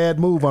was a bad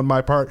move on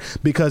my part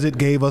because it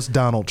gave us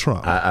Donald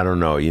Trump. I don't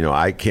know. You know,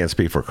 I can't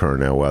speak for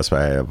Cornel West,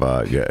 but I have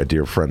a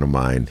dear friend of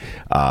mine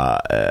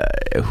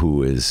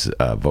who is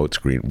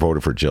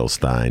voted for Jill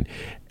Stein,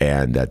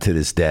 and to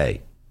this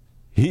day,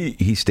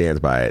 He stands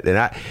by it. And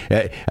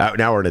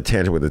now we're in a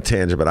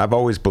tangent, but I've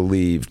always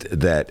believed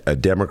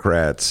that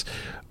Democrats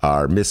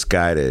are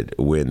misguided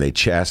when they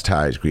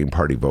chastise Green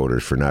Party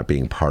voters for not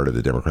being part of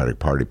the Democratic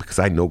Party, because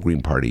I know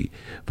Green Party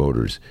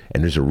voters,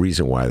 and there's a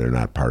reason why they're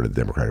not part of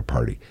the Democratic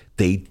Party.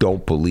 They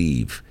don't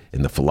believe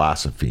in the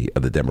philosophy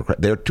of the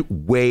Democrat. They're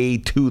way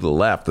to the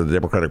left of the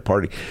Democratic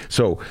Party.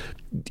 So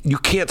you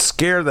can't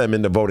scare them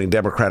into voting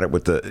Democratic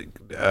with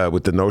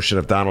the notion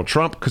of Donald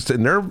Trump, because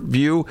in their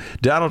view,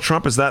 Donald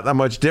Trump is not that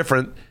much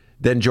different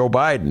than Joe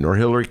Biden or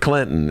Hillary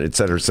Clinton, et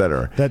cetera, et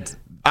cetera.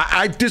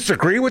 I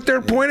disagree with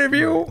their point of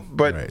view,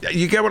 but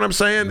you get what I'm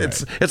saying?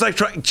 Right. It's like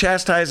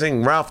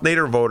chastising Ralph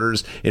Nader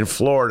voters in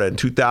Florida in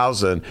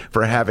 2000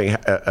 for having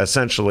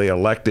essentially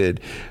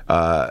elected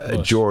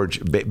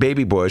George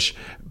Baby Bush,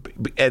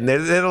 and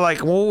they're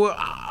like, well,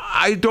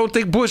 I don't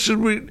think Bush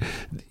should.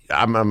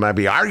 I might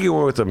be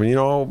arguing with them, you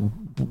know.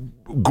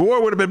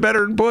 Gore would have been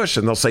better than Bush,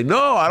 and they'll say,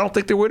 no, I don't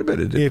think there would have been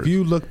a difference. If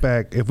you look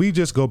back, if we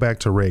just go back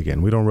to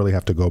Reagan, we don't really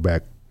have to go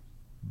back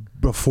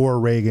before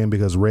Reagan,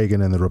 because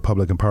Reagan and the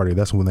Republican Party,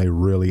 that's when they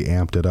really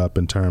amped it up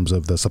in terms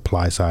of the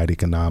supply side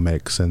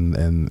economics and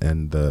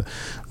the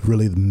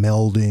really the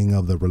melding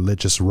of the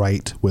religious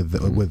right with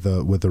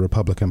the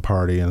Republican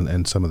Party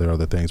and some of their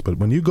other things. But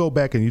when you go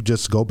back and you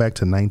just go back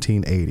to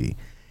 1980,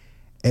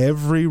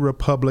 every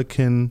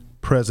Republican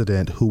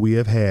president who we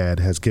have had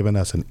has given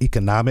us an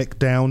economic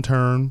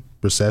downturn,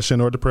 recession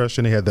or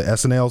depression. He had the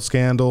SNL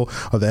scandal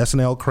or the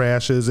SNL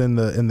crashes in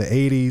the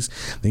 80s.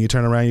 Then you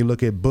turn around, you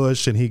look at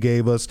Bush, and he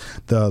gave us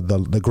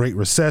the Great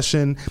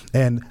Recession,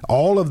 and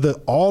all of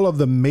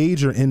the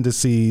major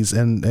indices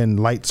and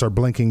lights are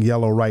blinking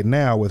yellow right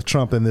now with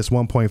Trump and this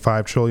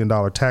 $1.5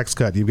 trillion tax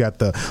cut. You've got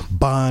the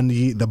bond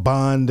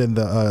and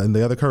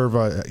the other curve,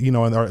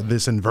 and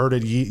this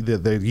inverted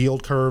the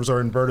yield curves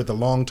are inverted. The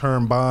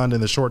long-term bond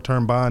and the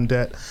short-term bond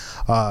debt.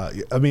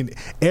 I mean,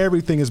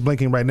 everything is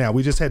blinking right now.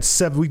 We just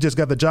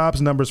got the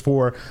jobs numbers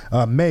for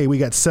May. We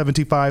got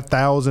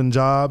 75,000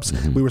 jobs.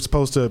 Mm-hmm.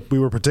 We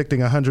were predicting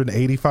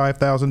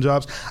 185,000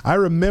 jobs. I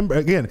remember,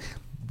 again,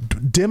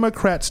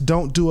 Democrats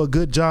don't do a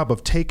good job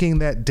of taking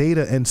that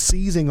data and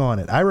seizing on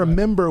it. I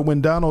remember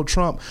when Donald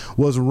Trump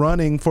was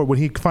running when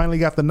he finally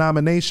got the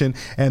nomination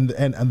and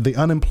the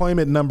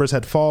unemployment numbers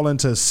had fallen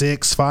to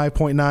 6,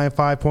 5.9,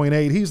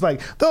 5.8. He's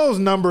like, those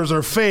numbers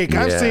are fake.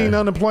 I've seen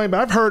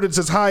unemployment. I've heard it's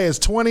as high as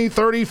 20,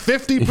 30,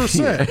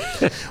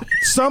 50%.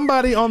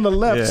 Somebody on the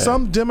left,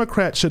 some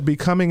Democrat should be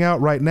coming out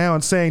right now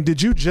and saying,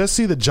 did you just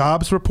see the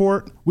jobs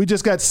report? We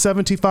just got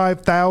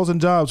 75,000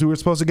 jobs. We were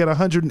supposed to get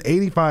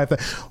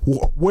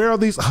 185,000. Where are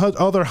these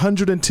other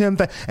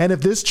 110,000? And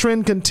if this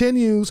trend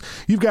continues,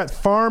 you've got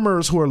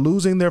farmers who are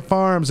losing their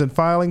farms and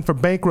filing for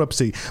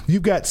bankruptcy.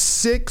 You've got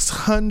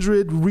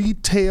 600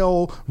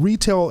 retail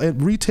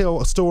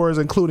stores,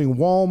 including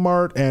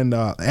Walmart and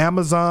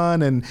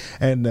Amazon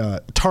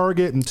and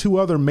Target and 2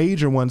 other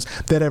major ones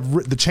that have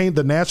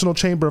the National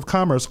Chamber of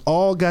Commerce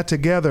all got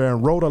together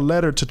and wrote a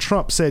letter to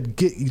Trump, said,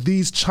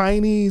 these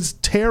Chinese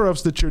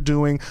tariffs that you're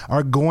doing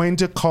are going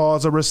to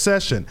cause a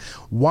recession.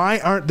 Why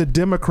aren't the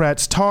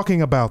Democrats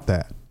talking about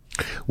that?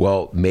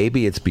 Well,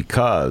 maybe it's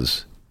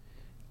because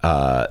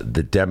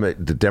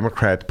the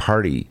Democrat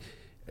Party,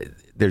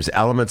 there's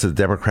elements of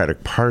the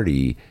Democratic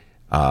Party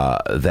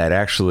that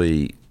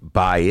actually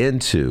buy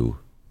into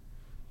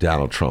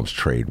Donald Trump's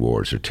trade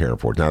wars or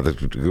tariff wars. Now,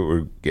 that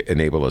will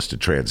enable us to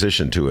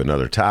transition to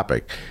another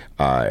topic,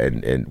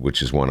 and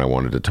which is one I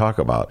wanted to talk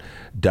about: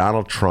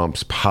 Donald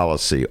Trump's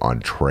policy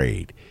on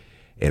trade.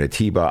 And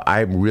Atiba, I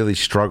really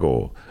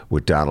struggle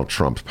with Donald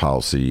Trump's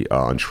policy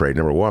on trade.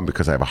 Number one,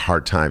 because I have a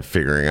hard time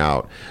figuring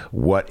out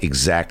what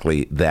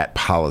exactly that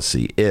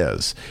policy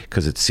is,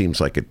 because it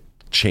seems like it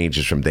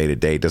changes from day to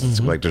day. It doesn't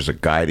seem like there's a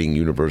guiding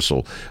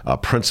universal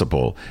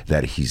principle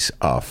that he's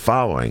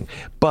following.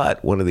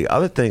 But one of the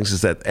other things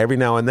is that every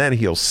now and then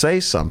he'll say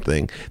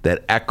something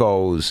that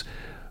echoes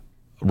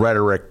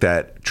rhetoric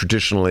that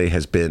traditionally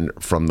has been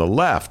from the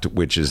left,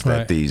 which is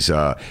that these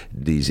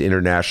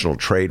international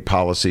trade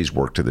policies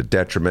work to the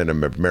detriment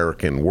of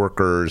American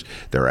workers.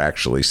 They're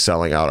actually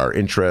selling out our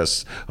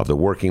interests of the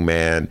working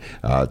man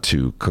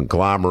to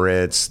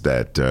conglomerates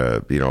that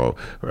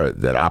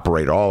that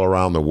operate all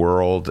around the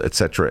world, et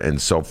cetera,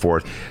 and so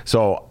forth.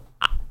 So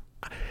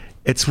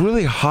it's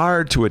really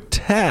hard to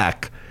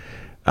attack.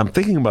 I'm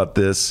thinking about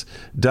this,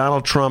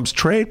 Donald Trump's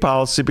trade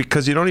policy,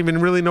 because you don't even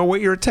really know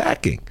what you're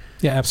attacking.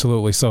 Yeah,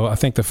 absolutely. So I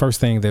think the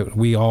first thing that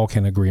we all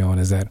can agree on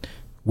is that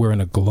we're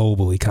in a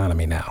global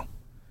economy now.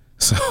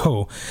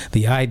 So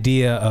the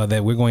idea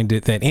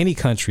that any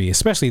country,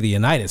 especially the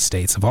United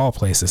States of all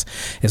places,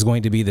 is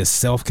going to be this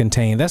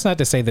self-contained. That's not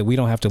to say that we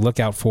don't have to look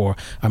out for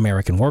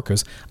American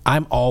workers.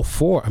 I'm all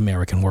for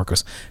American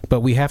workers, but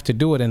we have to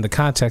do it in the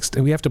context,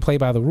 and we have to play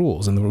by the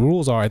rules. And the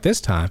rules are at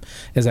this time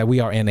is that we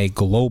are in a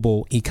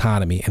global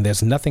economy, and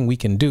there's nothing we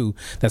can do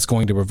that's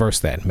going to reverse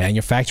that.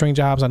 Manufacturing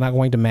jobs are not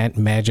going to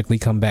magically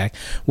come back.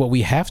 What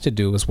we have to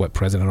do is what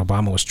President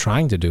Obama was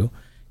trying to do,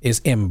 is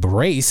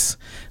embrace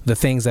the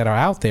things that are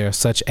out there,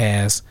 such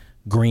as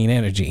green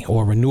energy,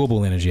 or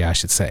renewable energy, I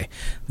should say.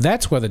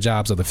 That's where the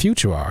jobs of the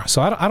future are. So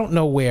I don't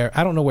know where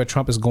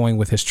Trump is going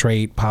with his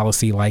trade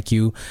policy. Like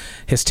you,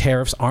 his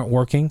tariffs aren't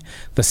working.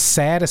 The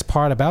saddest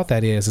part about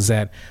that is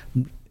that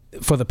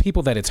for the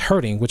people that it's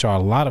hurting, which are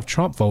a lot of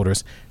Trump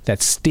voters,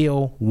 that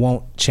still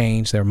won't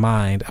change their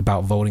mind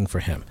about voting for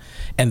him.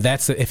 And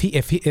that's if he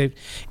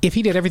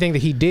did everything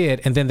that he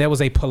did, and then there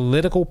was a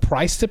political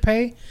price to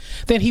pay,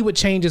 then he would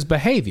change his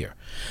behavior.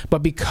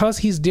 But because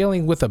he's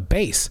dealing with a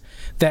base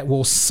that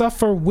will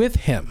suffer with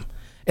him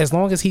as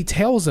long as he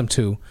tells them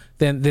to,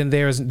 then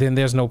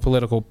there's no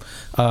political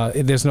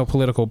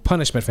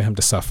punishment for him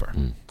to suffer.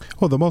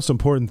 Well, the most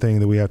important thing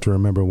that we have to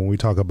remember when we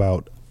talk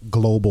about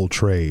global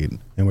trade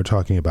and we're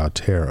talking about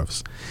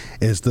tariffs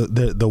is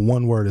the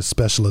one word is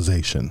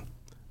specialization.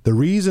 The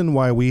reason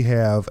why we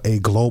have a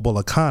global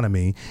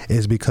economy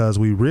is because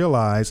we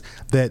realize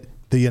that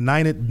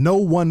no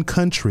one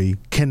country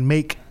can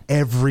make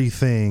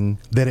everything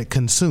that it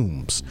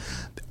consumes.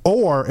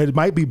 Or it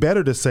might be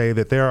better to say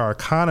that there are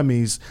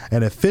economies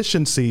and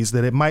efficiencies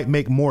that it might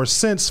make more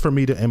sense for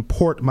me to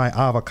import my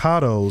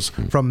avocados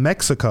from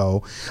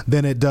Mexico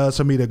than it does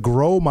for me to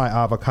grow my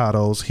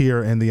avocados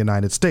here in the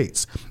United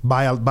States.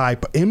 By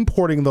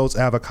importing those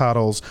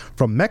avocados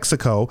from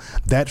Mexico,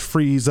 that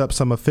frees up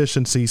some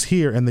efficiencies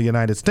here in the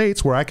United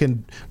States where I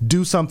can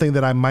do something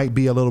that I might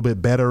be a little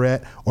bit better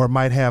at or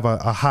might have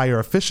a higher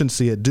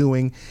efficiency at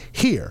doing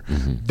here.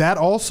 That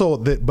also,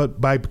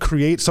 by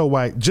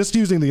just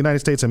using the United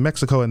States and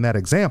Mexico in that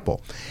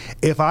example,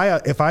 if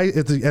I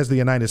as the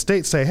United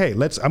States say, hey,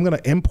 I'm going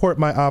to import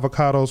my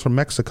avocados from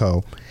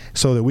Mexico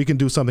so that we can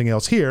do something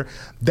else here,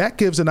 that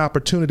gives an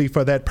opportunity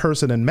for that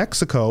person in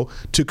Mexico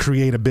to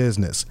create a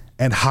business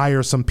and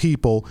hire some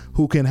people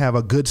who can have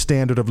a good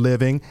standard of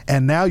living.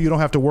 And now you don't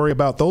have to worry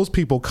about those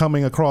people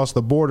coming across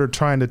the border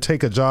trying to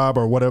take a job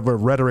or whatever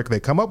rhetoric they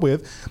come up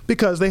with,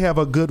 because they have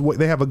a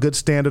good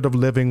standard of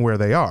living where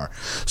they are.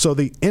 So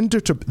the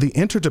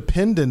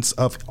interdependence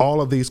of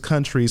all of these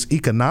countries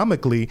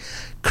economically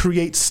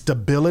creates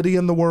stability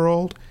in the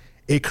world.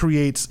 it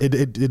creates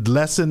it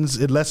lessens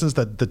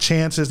the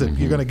chances that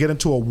you're going to get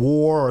into a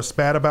war or a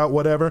spat about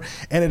whatever,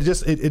 and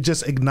it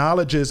just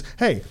acknowledges,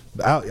 hey,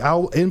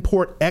 I'll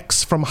import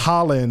X from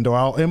Holland, or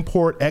I'll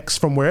import X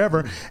from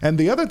wherever. And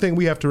the other thing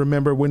we have to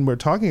remember when we're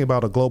talking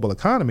about a global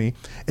economy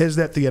is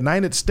that the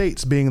United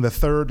States, being the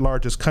third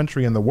largest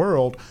country in the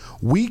world,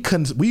 we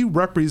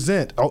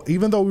represent,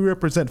 even though we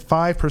represent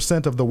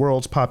 5% of the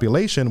world's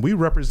population, we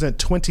represent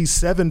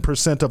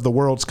 27% of the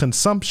world's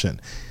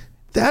consumption.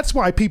 That's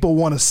why people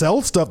want to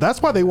sell stuff.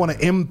 That's why they want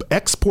to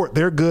export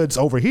their goods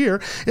over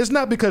here. It's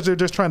not because they're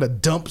just trying to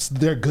dump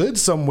their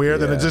goods somewhere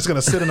that are just going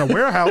to sit in a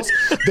warehouse.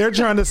 They're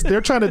trying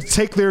to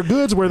take their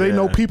goods where they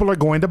know people are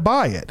going to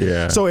buy it.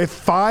 Yeah. So if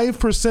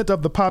 5%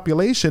 of the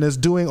population is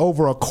doing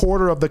over a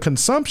quarter of the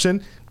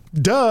consumption,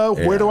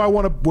 where do I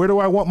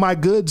want my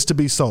goods to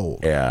be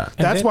sold? Yeah.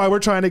 That's why we're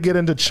trying to get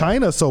into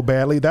China so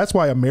badly. That's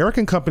why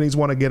American companies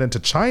want to get into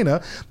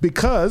China,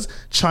 because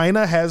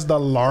China has the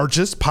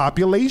largest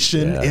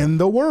population in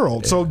the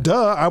world. So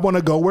I want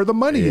to go where the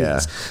money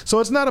is.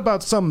 So it's not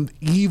about some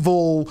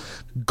evil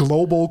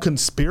global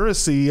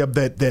conspiracy of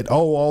that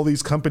all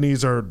these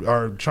companies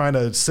are trying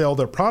to sell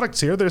their products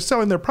here. They're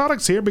selling their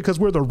products here because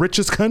we're the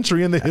richest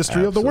country in the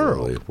history of the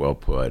world. Well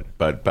put.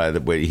 But by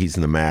the way, he's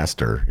the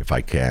master, if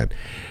I can,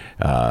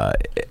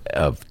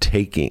 of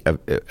taking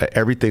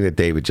everything that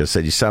David just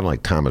said. You sound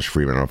like Thomas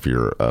Friedman. I don't know if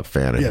you're a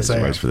fan of his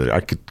advice for that.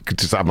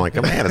 I'm like,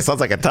 man, it sounds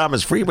like a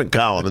Thomas Friedman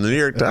column in the New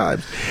York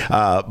Times.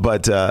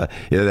 But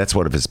that's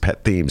one of his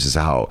pet themes, is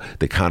how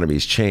the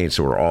economy's changed,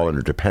 so we're all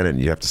interdependent.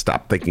 You have to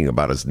stop thinking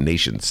about as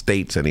nation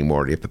states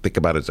anymore. You have to think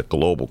about it as a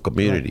global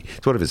community.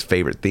 It's one of his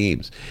favorite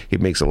themes.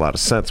 It makes a lot of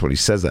sense when he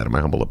says that, in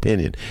my humble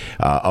opinion.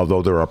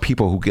 Although there are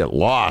people who get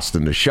lost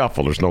in the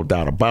shuffle, there's no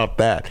doubt about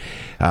that.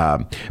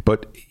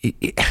 But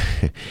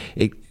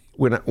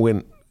when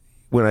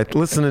I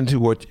listen to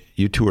what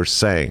you two are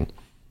saying,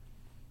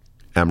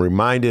 I'm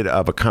reminded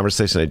of a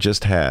conversation I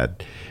just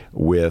had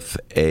with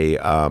a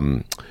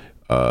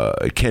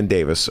Ken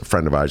Davis, a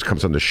friend of ours,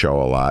 comes on the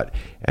show a lot,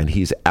 and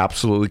he's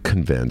absolutely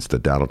convinced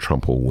that Donald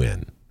Trump will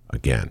win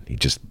again. He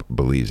just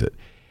believes it,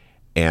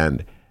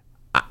 and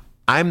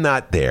I'm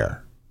not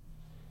there.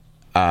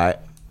 I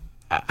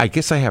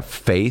guess I have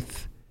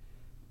faith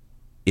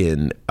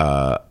in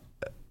the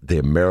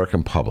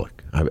American public.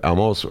 I'm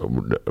almost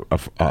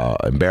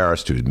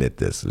embarrassed to admit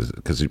this,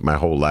 because my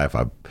whole life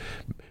I've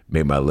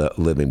made my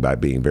living by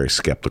being very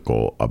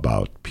skeptical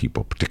about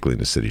people, particularly in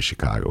the city of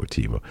Chicago,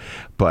 Atiba.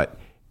 But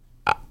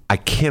I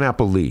cannot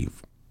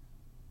believe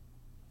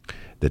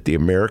that the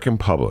American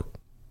public,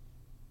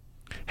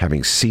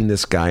 having seen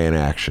this guy in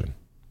action,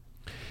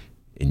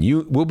 and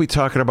we'll be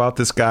talking about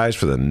this, guys,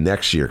 for the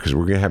next year, because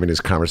we're going to having these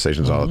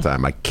conversations all the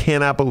time. I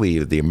cannot believe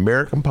that the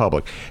American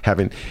public,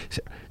 having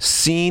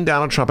seen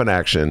Donald Trump in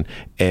action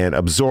and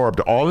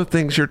absorbed all the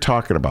things you're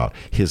talking about,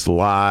 his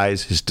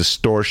lies, his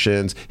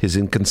distortions, his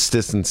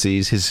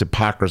inconsistencies, his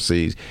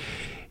hypocrisies,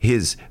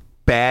 his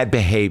bad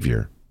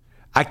behavior.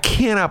 I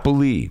cannot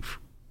believe.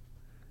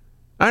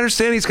 I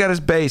understand he's got his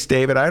base,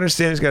 David. I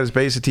understand he's got his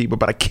base at Atiba,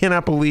 but I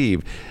cannot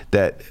believe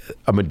that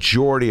a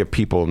majority of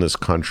people in this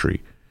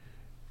country,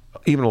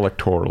 even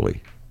electorally,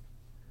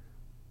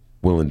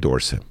 will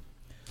endorse him.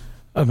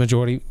 A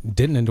majority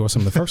didn't endorse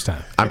him the first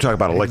time. I'm talking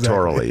about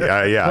electorally.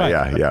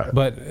 Yeah.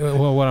 But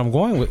where I'm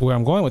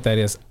going with that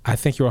is, I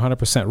think you're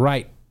 100%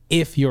 right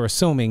if you're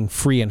assuming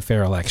free and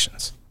fair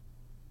elections.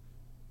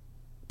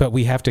 But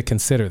we have to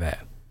consider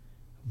that,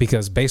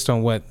 because based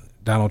on what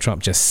Donald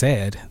Trump just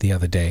said the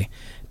other day,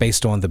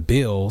 based on the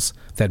bills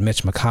that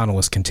Mitch McConnell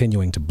is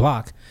continuing to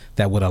block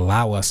that would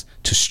allow us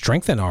to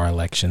strengthen our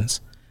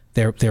elections,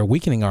 they're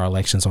weakening our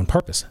elections on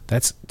purpose.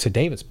 That's, to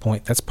David's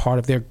point, that's part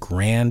of their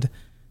grand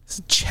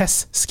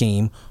chess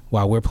scheme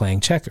while we're playing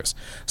checkers.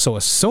 So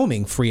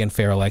assuming free and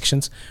fair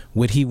elections,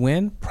 would he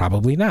win?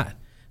 Probably not.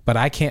 But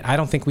I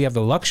don't think we have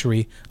the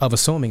luxury of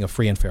assuming a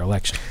free and fair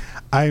election.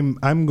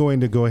 I'm going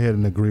to go ahead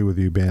and agree with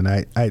you,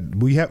 Ben.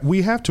 We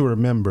have to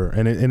remember,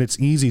 and it's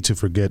easy to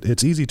forget.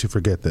 It's easy to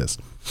forget this.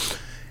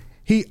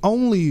 He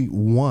only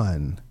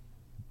won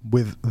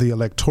with the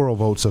electoral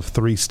votes of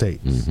 3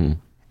 states. Mm-hmm.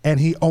 And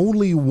he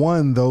only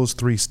won those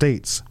 3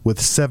 states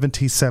with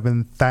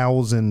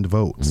 77,000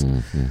 votes.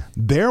 Mm-hmm.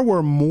 There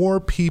were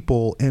more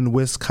people in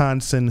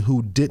Wisconsin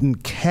who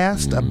didn't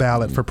cast a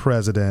ballot for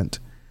president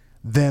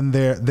than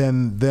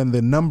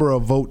the number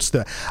of votes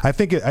that I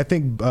think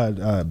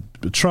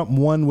Trump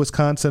won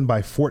Wisconsin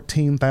by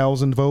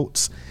 14,000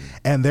 votes,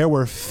 and there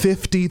were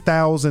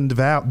 50,000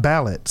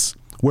 ballots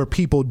where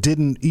people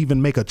didn't even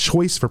make a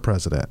choice for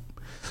president.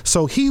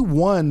 So he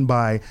won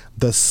by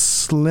the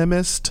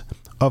slimmest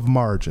of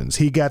margins.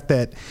 He got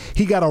a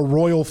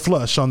royal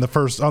flush on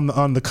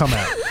the come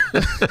out.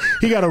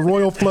 he got a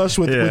royal flush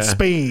with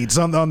spades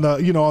on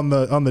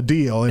the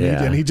deal,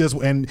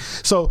 and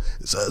so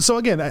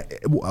again,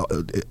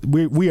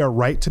 we are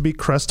right to be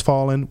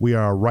crestfallen. We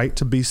are right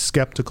to be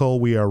skeptical.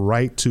 We are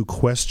right to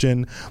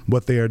question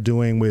what they are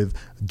doing with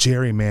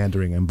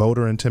gerrymandering and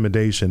voter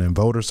intimidation and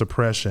voter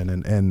suppression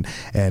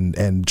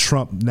and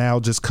Trump now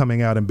just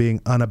coming out and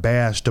being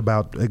unabashed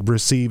about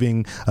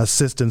receiving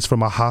assistance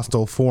from a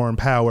hostile foreign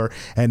power,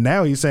 and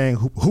now he's saying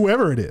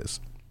whoever it is,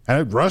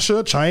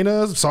 Russia,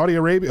 China, Saudi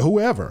Arabia,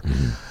 whoever.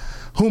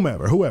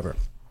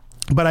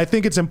 But I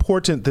think it's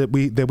important that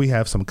we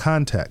have some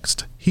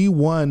context. He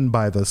won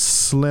by the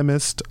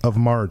slimmest of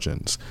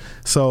margins,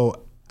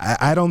 so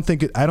I don't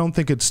think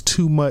it's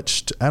too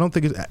much.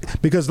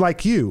 Because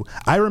like you,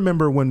 I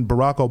remember when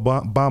Barack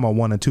Obama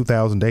won in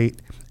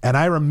 2008, and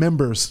I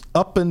remember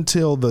up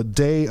until the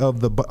day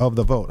of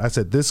the vote, I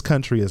said this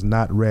country is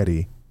not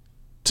ready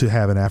to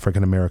have an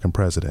African American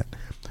president.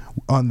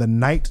 On the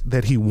night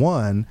that he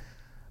won,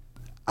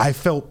 I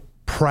felt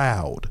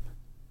proud,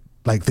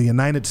 like the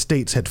United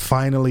States had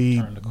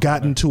finally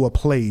gotten to a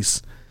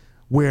place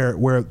where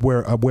an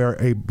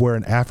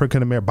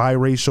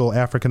biracial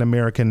African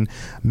American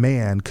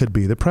man could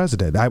be the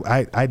president.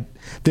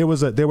 There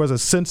was a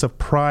sense of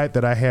pride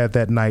that I had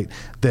that night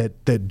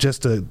that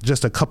just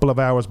a couple of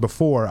hours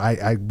before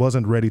I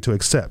wasn't ready to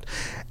accept.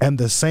 And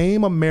the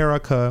same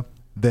America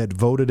that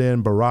voted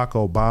in Barack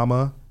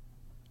Obama,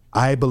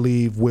 I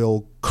believe,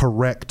 will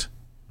correct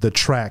the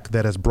track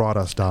that has brought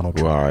us Donald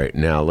Trump. Well, all right,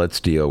 now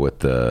let's deal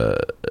with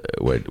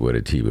what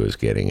Atiba was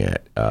getting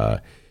at.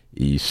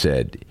 You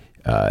said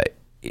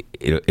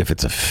if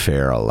it's a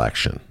fair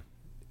election,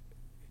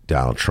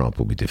 Donald Trump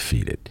will be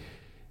defeated.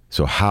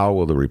 So how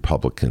will the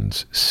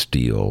Republicans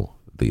steal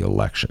the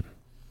election?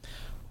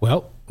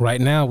 Well,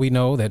 right now we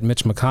know that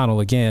Mitch McConnell,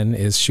 again,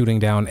 is shooting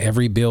down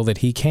every bill that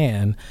he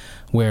can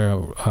where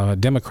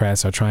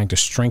Democrats are trying to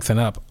strengthen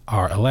up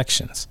our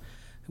elections.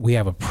 We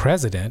have a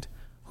president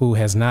who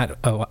has not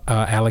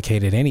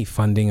allocated any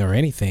funding or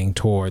anything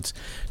towards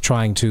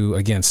trying to,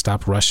 again,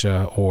 stop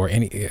Russia or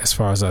as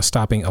far as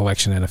stopping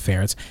election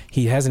interference.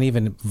 He hasn't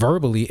even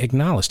verbally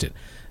acknowledged it.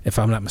 If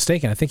I'm not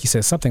mistaken, I think he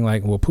said something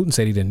like, well, Putin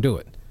said he didn't do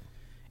it.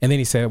 And then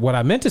he said, what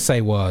I meant to say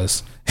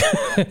was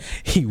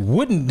he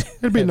wouldn't.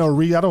 There'd be no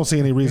reason. I don't see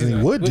any reason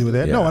he would do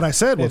that. Yeah. No, what I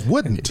said was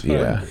wouldn't.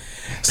 Yeah.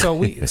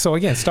 So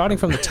again, starting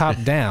from the top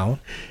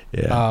down,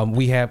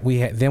 we have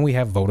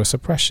voter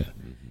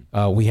suppression.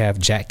 We have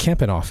Jack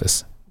Kemp in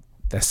office.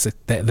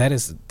 That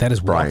is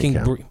Brian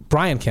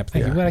Kemp.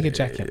 Thank you. Where did I get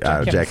Jack Kemp?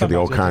 Jack Kemp, the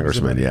old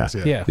congressman.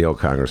 Yeah, the old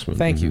congressman.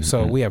 Thank you.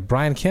 So we have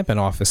Brian Kemp in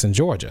office in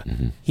Georgia.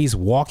 He's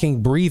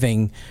walking,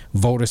 breathing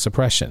voter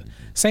suppression.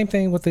 Same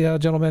thing with the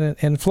gentleman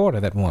in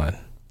Florida that won,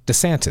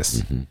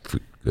 DeSantis.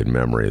 Good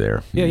memory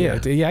there.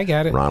 Yeah, I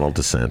got it. Ronald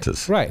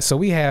DeSantis. Right. So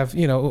we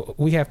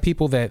have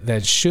people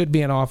that should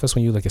be in office.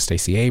 When you look at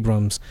Stacey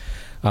Abrams.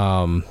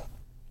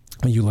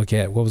 When you look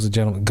at, what was the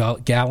gentleman,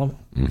 Gallum?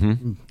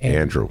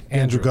 Andrew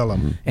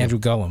Gullum. Andrew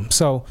Gullum.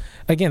 So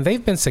again,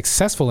 they've been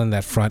successful in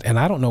that front, and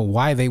I don't know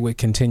why they would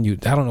continue.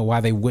 I don't know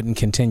why they wouldn't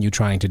continue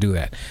trying to do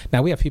that.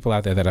 Now we have people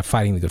out there that are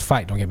fighting the good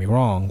fight. Don't get me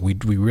wrong, we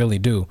really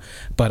do.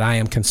 But I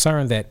am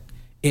concerned that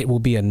it will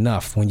be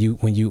enough when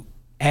you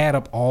add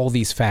up all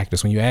these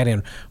factors, when you add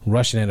in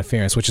Russian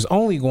interference, which is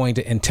only going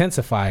to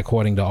intensify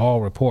according to all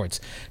reports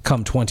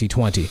come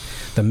 2020.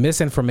 The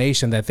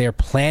misinformation that they're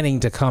planning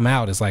to come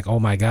out is like, oh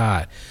my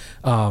God.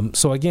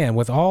 So again,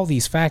 with all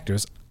these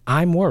factors,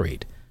 I'm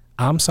worried.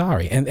 I'm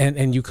sorry.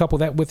 And you couple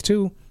that with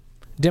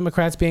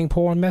Democrats being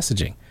poor in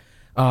messaging,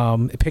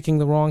 picking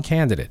the wrong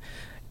candidate.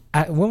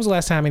 When was the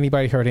last time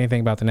anybody heard anything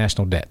about the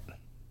national debt?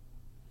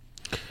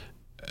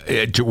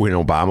 When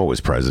Obama was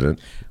president.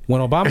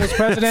 When Obama was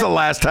president, that's the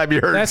last time you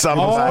heard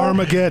something.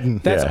 Armageddon.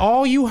 That's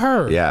all you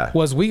heard. Yeah.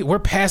 Was we're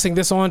passing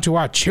this on to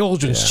our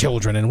children's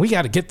children, and we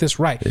got to get this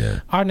right.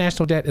 Yeah. Our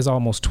national debt is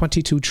almost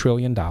 $22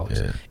 trillion.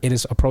 Yeah. It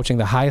is approaching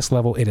the highest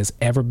level it has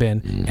ever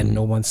been, and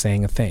no one's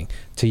saying a thing.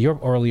 To your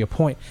earlier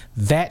point,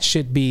 that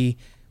should be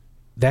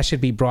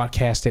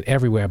broadcasted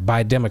everywhere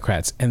by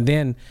Democrats, and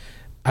then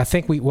I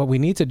think what we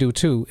need to do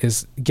too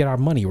is get our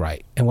money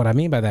right. And what I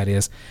mean by that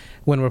is,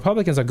 when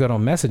Republicans are good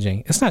on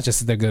messaging, it's not just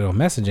that they're good on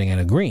messaging and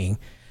agreeing.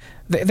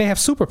 They have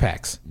super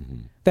PACs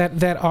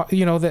that are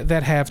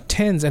that have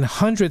tens and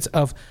hundreds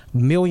of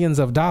millions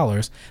of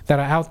dollars that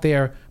are out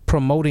there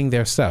promoting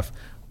their stuff.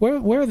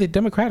 Where are the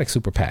Democratic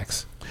super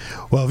PACs?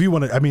 Well, if we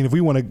want to,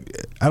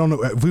 I don't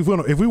know if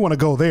we want to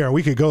go there,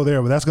 we could go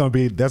there, but that's going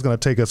to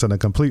take us in a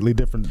completely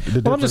different.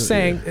 Well, I'm just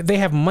saying they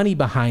have money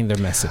behind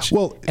their message.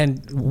 Well,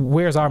 and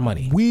where's our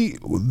money?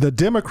 The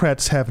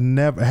Democrats have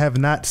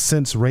not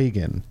since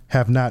Reagan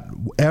have not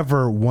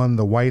ever won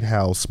the White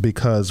House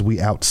because we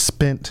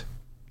outspent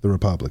the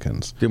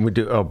Republicans. Didn't we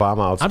do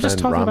Obama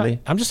outspend Romney?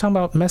 I'm just talking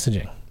about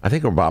messaging. I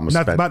think Obama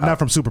spent not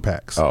from super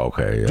PACs. Oh,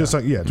 okay. Yeah. Just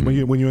like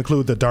when you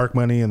include the dark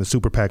money and the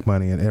super PAC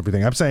money and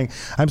everything. I'm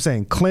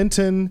saying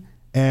Clinton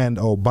and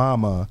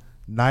Obama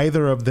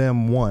neither of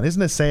them won.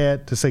 Isn't it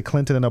sad to say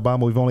Clinton and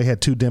Obama? We've only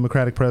had 2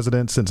 Democratic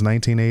presidents since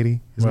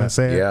 1980. Isn't that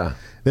sad? Yeah.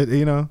 That,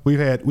 you know, we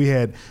had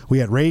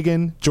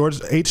Reagan,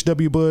 George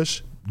H.W.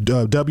 Bush,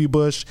 W.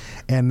 Bush,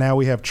 and now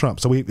we have Trump.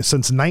 So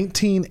since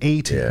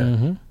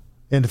 1980.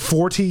 In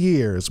 40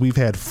 years, we've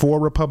had 4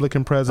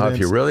 Republican presidents. If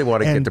you really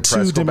want to get and the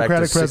press, 2 go back to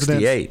Democratic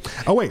presidents. 68.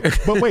 Oh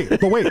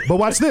but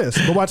watch this.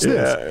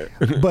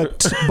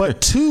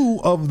 But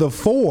 2 of the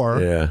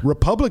 4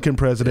 Republican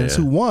presidents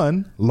who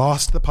won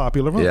lost the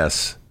popular vote.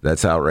 Yes,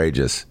 that's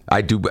outrageous.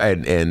 I do,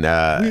 and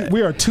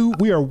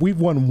we've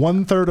won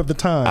 1/3 of the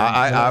time.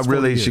 I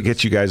really should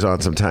get you guys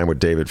on some time with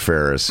David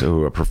Ferris,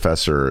 who a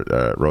professor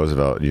at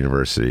Roosevelt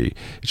University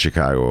in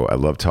Chicago. I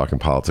love talking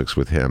politics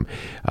with him.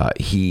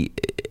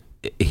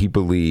 He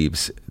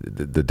believes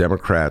the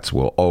Democrats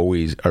will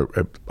always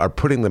are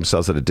putting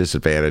themselves at a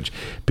disadvantage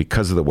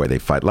because of the way they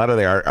fight. A lot of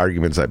the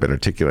arguments I've been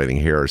articulating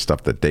here are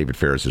stuff that David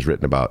Ferris has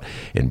written about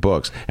in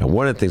books. And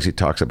one of the things he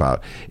talks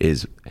about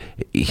is,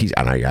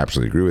 and I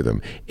absolutely agree with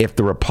him, if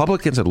the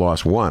Republicans had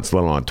lost once,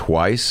 let alone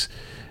twice,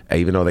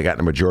 even though they got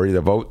the majority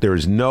of the vote, there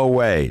is no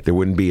way there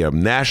wouldn't be a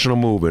national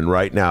movement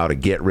right now to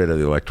get rid of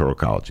the Electoral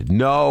College.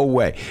 No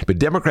way. But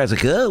Democrats are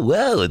like, oh,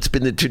 well, it's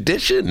been the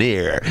tradition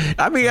here.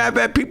 I mean, I've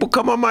had people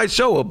come on my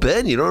show, well,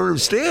 Ben, you don't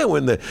understand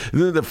when the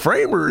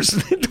framers,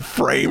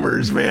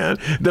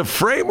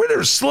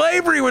 there's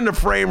slavery when the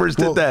framers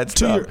did that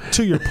stuff.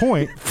 To your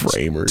point,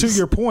 framers. To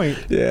your point,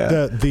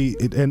 yeah.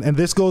 And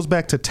this goes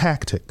back to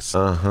tactics.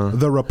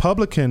 The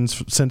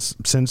Republicans,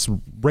 since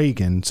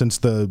Reagan, since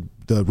the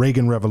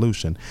Reagan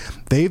Revolution,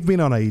 they've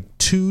been on a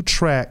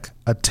 2-track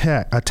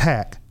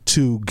attack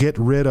to get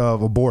rid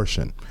of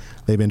abortion.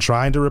 They've been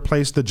trying to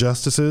replace the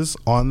justices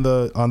on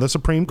the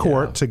Supreme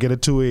Court to get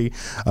it to a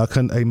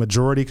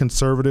majority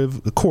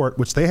conservative court,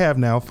 which they have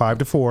now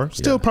 5-4.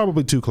 Still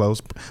probably too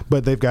close,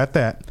 but they've got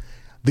that.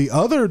 The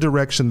other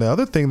direction, the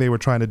other thing they were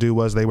trying to do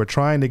was they were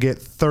trying to get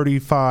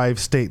 35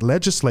 state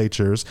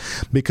legislatures,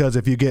 because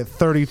if you get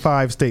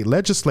 35 state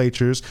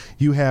legislatures,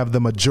 you have the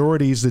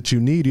majorities that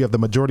you need. You have the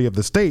majority of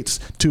the states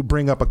to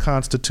bring up a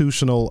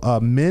constitutional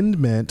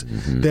amendment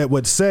that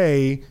would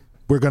say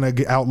we're going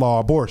to outlaw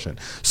abortion.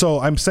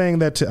 So I'm saying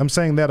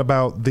that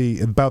about the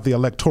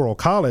Electoral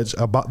College.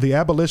 About the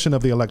abolition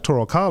of the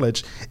Electoral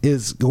College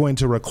is going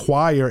to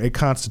require a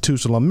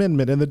constitutional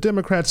amendment, and the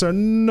Democrats are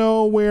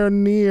nowhere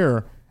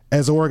near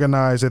as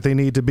organized that they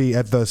need to be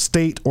at the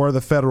state or the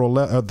federal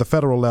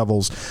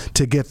levels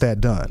to get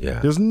that done. Yeah.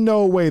 There's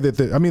no way that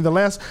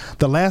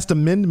the last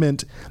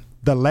amendment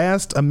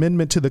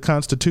to the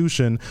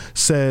Constitution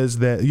says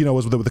that, you know,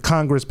 the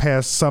Congress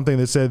passed something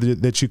that said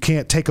that you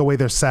can't take away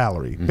their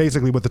salary,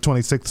 basically what the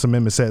 26th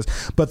Amendment says.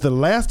 But the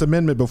last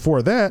amendment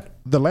before that,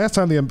 the last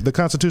time the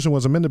Constitution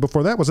was amended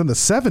before that was in the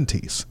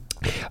 70s.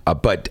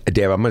 But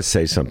Dave, I'm going to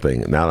say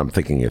something now that I'm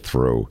thinking it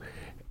through.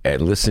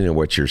 And listening to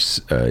what you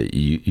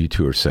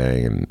two are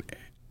saying, and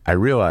I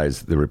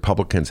realize the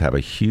Republicans have a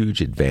huge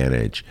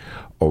advantage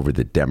over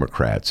the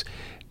Democrats.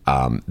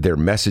 Their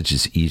message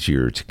is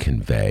easier to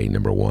convey,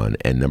 number one.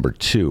 And number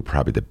two,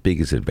 probably the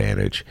biggest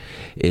advantage,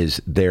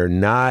 is they're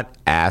not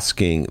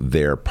asking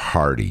their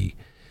party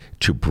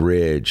to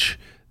bridge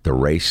the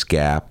race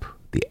gap,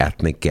 the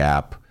ethnic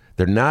gap.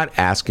 They're not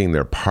asking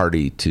their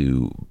party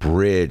to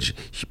bridge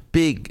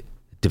big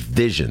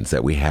divisions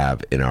that we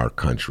have in our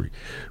country.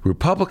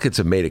 Republicans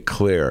have made it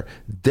clear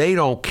they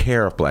don't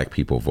care if black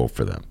people vote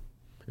for them.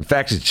 In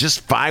fact, it's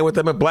just fine with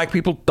them if black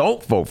people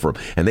don't vote for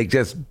them. And they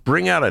just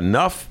bring out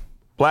enough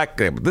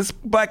this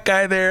black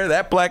guy there,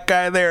 that black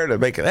guy there, to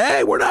make it,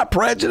 hey, we're not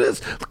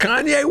prejudiced.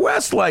 Kanye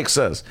West likes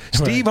us.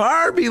 Steve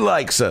Harvey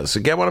likes us.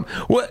 You get what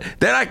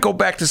then I go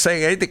back to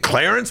saying, hey, the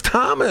Clarence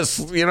Thomas,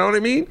 you know what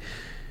I mean?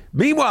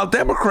 Meanwhile,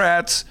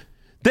 Democrats,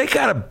 they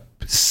got a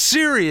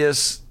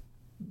serious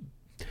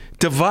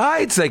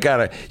divides.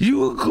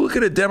 You look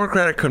at a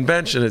Democratic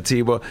convention,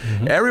 Atiba,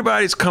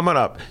 everybody's coming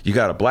up. You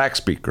got a black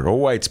speaker, a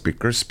white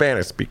speaker, a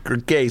Spanish speaker, a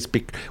gay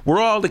speaker. We're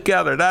all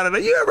together.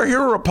 You ever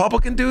hear a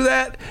Republican do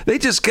that? They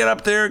just get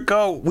up there and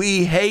go,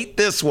 we hate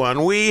this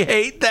one, we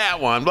hate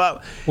that one.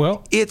 Blah.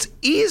 Well, it's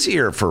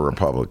easier for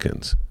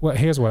Republicans. Well,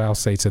 here's what I'll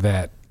say to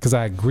that, because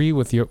I agree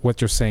with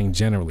what you're saying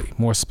generally.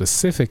 More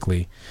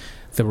specifically,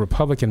 the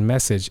Republican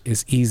message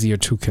is easier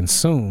to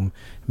consume,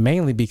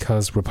 mainly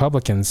because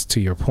Republicans, to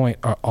your point,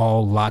 are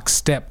all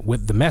lockstep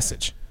with the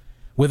message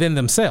within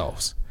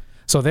themselves.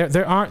 So they were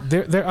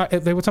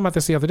talking about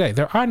this the other day.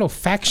 There are no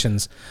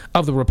factions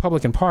of the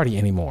Republican Party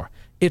anymore.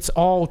 It's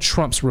all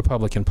Trump's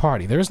Republican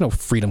Party. There is no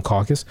Freedom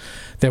Caucus.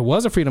 There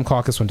was a Freedom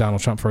Caucus when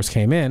Donald Trump first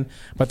came in,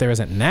 but there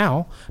isn't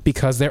now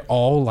because they're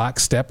all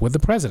lockstep with the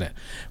president.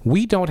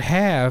 We don't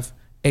have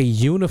a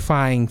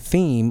unifying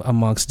theme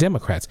amongst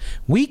Democrats.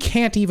 We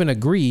can't even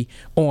agree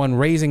on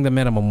raising the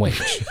minimum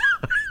wage.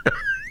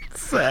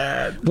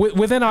 Sad.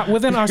 Within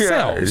ourselves.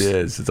 Yeah, it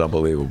is. It's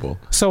unbelievable.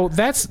 So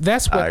that's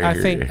what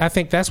I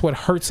think that's what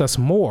hurts us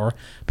more,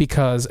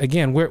 because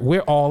again,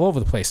 we're all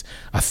over the place.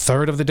 A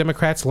third of the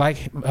Democrats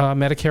like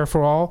Medicare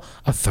for all.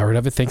 A third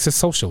of it thinks it's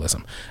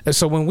socialism. And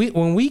so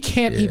when we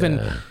can't even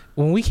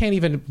when we can't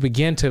even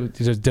begin to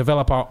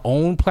develop our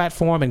own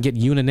platform and get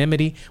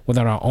unanimity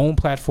within our own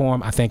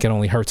platform, I think it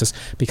only hurts us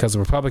because the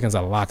Republicans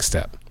are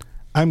lockstep.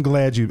 I'm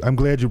glad you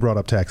brought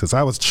up taxes.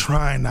 I was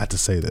trying not to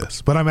say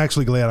this, but I'm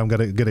actually glad I'm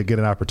gonna get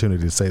an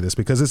opportunity to say this,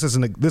 because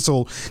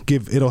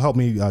it'll help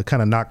me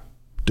kind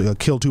of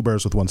kill two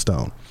birds with one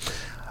stone.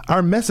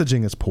 Our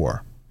messaging is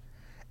poor,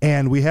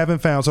 and we haven't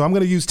found. So I'm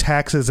going to use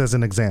taxes as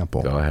an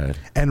example. Go ahead.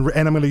 And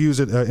I'm going to use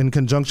it in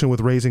conjunction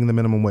with raising the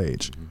minimum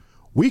wage. Mm-hmm.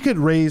 We could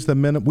raise the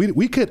minimum.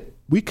 We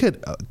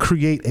could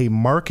create a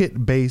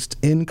market-based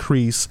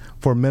increase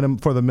for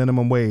the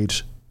minimum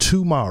wage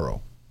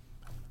tomorrow.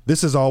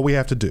 This is all we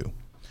have to do.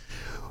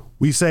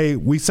 We say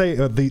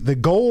the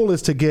goal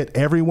is to get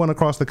everyone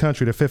across the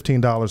country to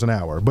 $15 an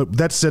hour, but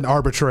that's an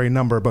arbitrary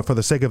number. But for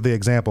the sake of the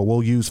example,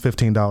 we'll use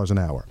 $15 an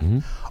hour. Mm-hmm.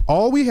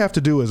 All we have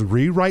to do is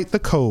rewrite the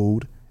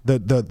code, the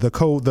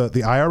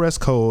IRS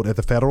code at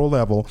the federal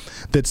level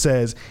that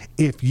says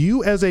if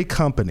you as a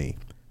company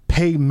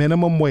pay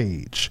minimum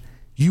wage,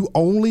 you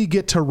only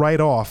get to write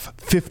off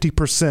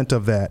 50%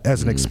 of that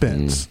as an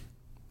expense.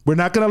 We're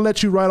not going to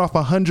let you write off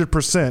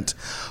 100%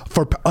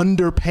 for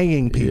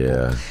underpaying people.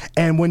 Yeah.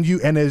 And when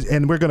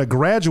and we're going to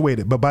graduate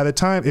it. But by the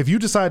time, if you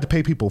decide to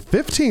pay people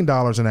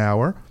 $15 an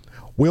hour,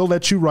 we'll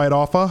let you write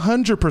off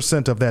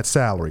 100% of that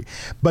salary.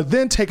 But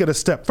then take it a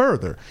step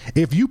further.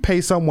 If you pay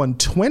someone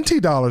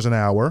 $20 an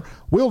hour,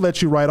 we'll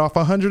let you write off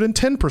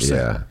 110%.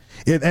 Yeah.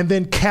 And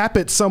then cap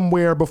it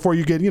somewhere before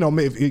you get,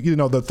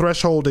 the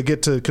threshold to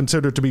get to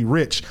consider to be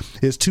rich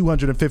is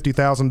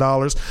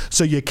 $250,000.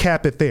 So you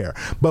cap it there.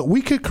 But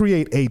we could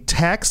create a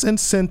tax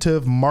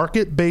incentive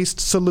market-based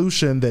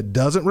solution that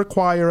doesn't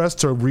require us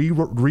to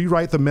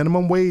rewrite the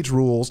minimum wage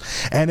rules,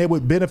 and it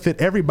would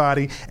benefit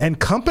everybody. And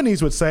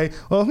companies would say,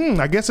 well,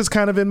 I guess it's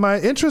kind of in my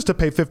interest to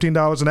pay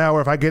 $15 an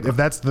hour if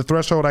that's the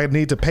threshold I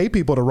need to pay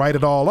people to write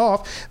it all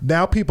off.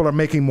 Now people are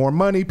making more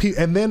money,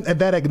 and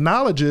that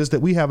acknowledges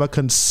that we have a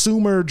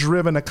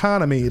consumer-driven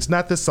economy. It's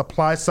not this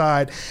supply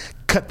side,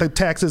 cut the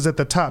taxes at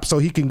the top so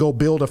he can go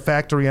build a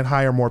factory and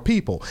hire more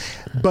people.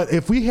 But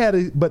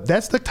but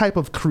that's the type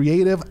of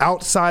creative,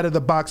 outside of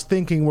the box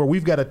thinking where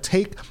we've got to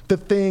take the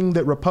thing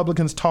that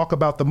Republicans talk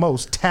about the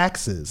most,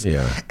 taxes,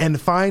 and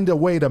find a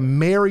way to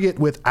marry it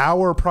with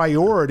our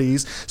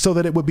priorities so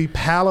that it would be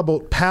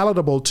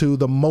palatable to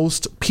the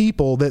most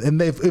people.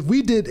 If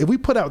we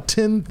put out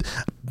 10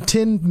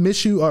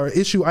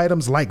 issue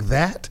items like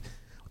that,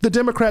 the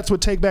Democrats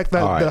would take back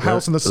the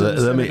House and the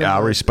Senate.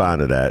 I'll respond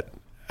to that.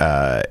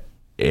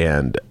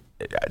 And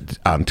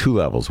on two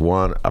levels.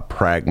 One, a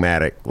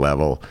pragmatic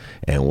level,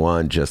 and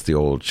one, just the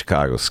old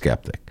Chicago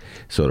skeptic.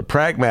 So the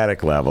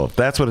pragmatic level, if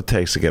that's what it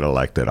takes to get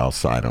elected, I'll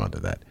sign on to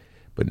that.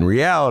 But in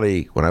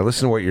reality, when I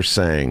listen to what you're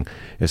saying,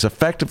 is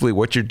effectively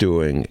what you're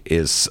doing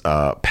is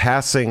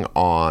passing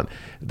on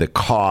the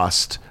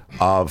cost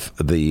of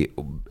the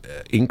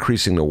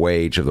increasing the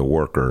wage of the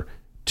worker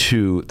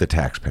to the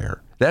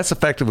taxpayer. That's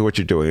effectively what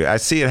you're doing. I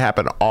see it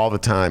happen all the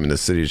time in the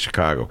city of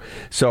Chicago.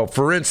 So,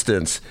 for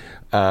instance,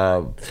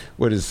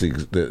 what is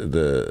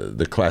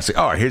the classic?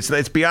 Oh,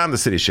 it's beyond the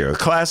city of Chicago.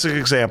 Classic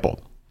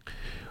example.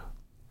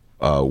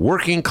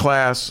 Working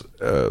class,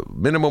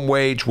 minimum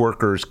wage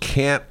workers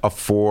can't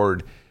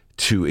afford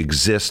to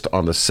exist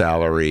on the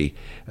salary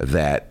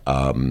that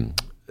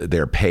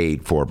they're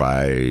paid for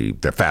by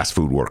their fast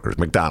food workers,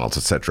 McDonald's,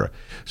 etc.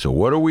 So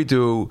what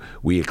do?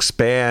 We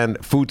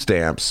expand food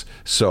stamps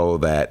so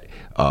that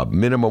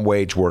minimum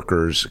wage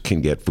workers can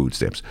get food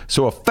stamps.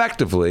 So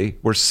effectively,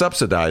 we're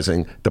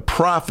subsidizing the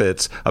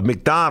profits of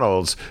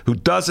McDonald's, who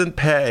doesn't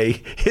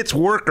pay its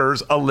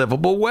workers a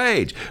livable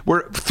wage.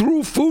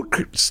 Through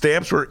food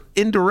stamps, we're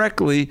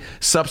indirectly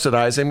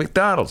subsidizing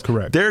McDonald's.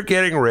 Correct. They're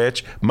getting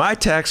rich. My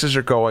taxes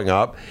are going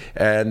up,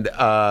 and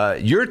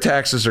your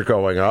taxes are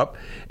going up,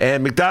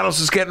 and McDonald's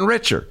is getting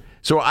richer.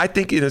 So I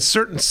think in a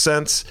certain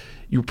sense,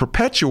 you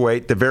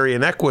perpetuate the very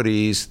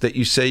inequities that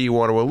you say you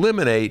want to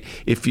eliminate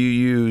if you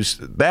use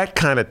that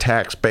kind of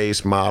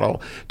tax-based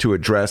model to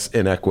address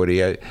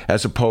inequity,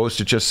 as opposed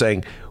to just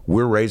saying,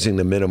 we're raising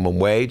the minimum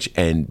wage,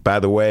 and by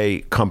the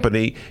way,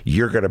 company,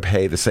 you're going to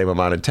pay the same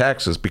amount in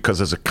taxes,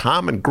 because as a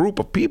common group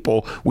of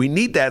people, we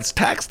need that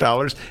tax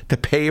dollars to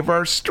pave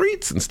our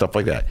streets and stuff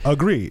like that.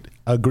 Agreed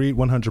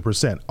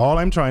 100%. All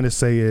I'm trying to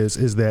say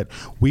is that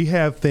we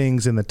have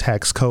things in the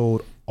tax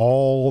code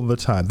all the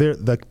time.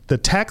 The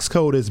tax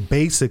code is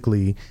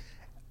basically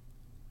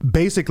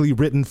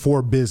written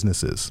for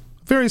businesses.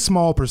 Very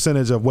small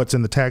percentage of what's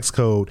in the tax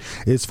code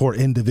is for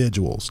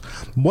individuals.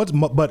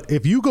 But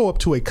if you go up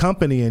to a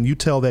company and you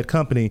tell that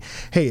company,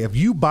 hey, if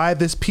you buy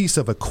this piece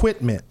of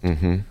equipment,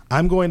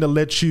 I'm going to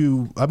let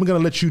you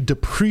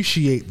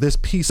depreciate this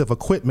piece of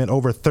equipment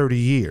over 30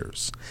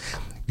 years.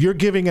 you're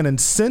giving an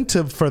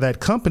incentive for that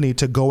company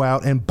to go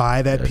out and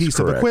buy that piece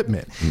of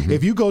equipment.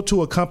 If you go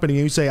to a company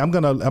and you say, I'm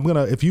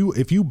gonna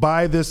if you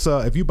buy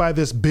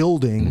this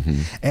building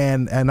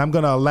and I'm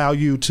gonna allow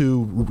you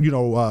to,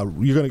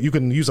 you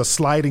can use a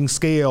sliding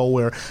scale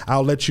where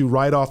I'll let you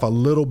write off a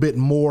little bit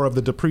more of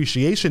the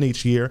depreciation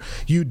each year.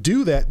 You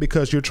do that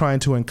because you're trying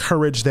to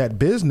encourage that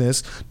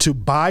business to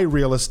buy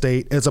real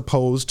estate as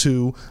opposed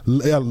to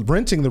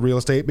renting the real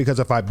estate, because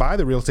if I buy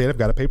the real estate, I've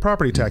got to pay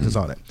property taxes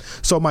on it.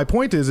 So my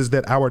point is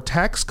that our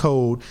tax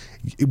code,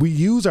 we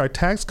use our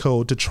tax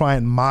code to try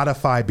and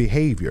modify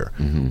behavior.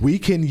 We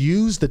can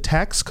use the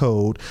tax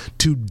code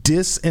to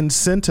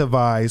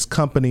disincentivize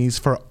companies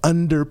for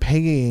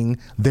underpaying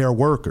their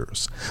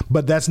workers.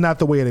 But that's not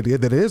the way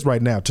that it is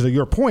right now. To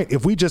your point,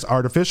 if we just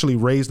artificially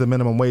raise the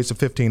minimum wage to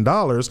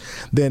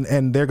 $15,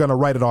 and they're going to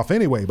write it off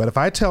anyway. But if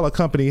I tell a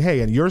company,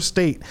 hey, in your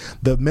state,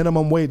 the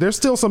minimum wage, there's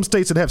still some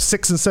states that have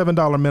 $6 and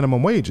 $7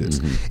 minimum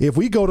wages. If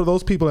we go to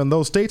those people in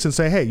those states and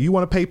say, hey, you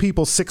want to pay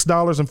people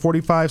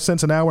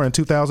 $6.45 an hour in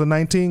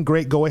 2019,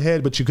 great, go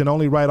ahead, but you can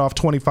only write off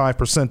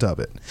 25% of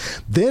it.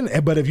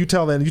 But if you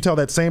tell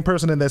that same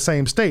person in that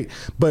same state,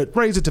 but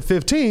raise it to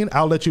 15,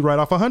 I'll let you write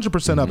off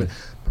 100% of it.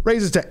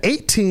 Raise it to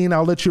 18,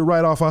 I'll let you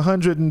write off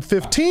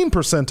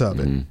 115% of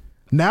it.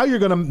 Now you're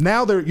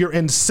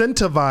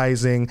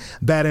incentivizing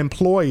that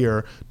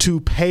employer to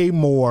pay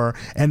more,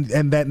 and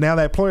that now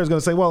that employer is going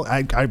to say, well,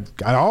 I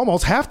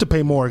almost have to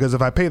pay more, because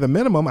if I pay the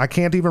minimum, I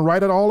can't even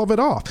write all of it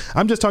off.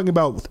 I'm just talking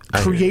about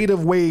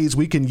creative ways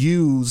we can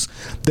use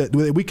that.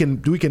 We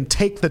can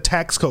take the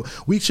tax code.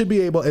 We should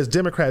be able, as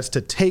Democrats, to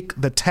take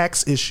the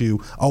tax issue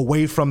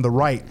away from the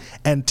right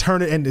and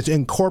turn it and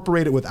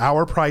incorporate it with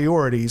our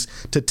priorities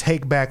to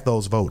take back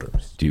those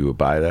voters. Do you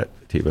buy that,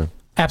 Atiba?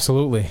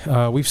 Absolutely.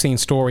 We've seen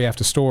story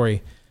after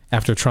story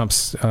after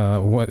Trump's,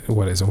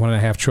 what is it,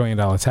 $1.5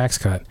 trillion tax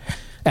cut.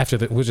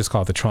 We'll just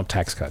call it the Trump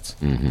tax cuts.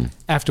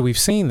 After we've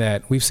seen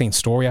that, we've seen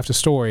story after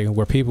story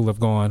where people have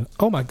gone,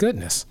 oh my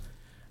goodness,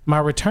 my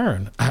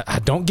return, I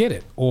don't get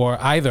it. Or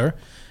either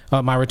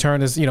my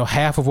return is,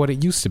 half of what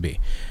it used to be.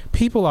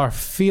 People are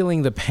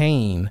feeling the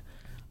pain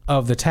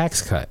of the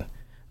tax cut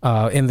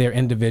in their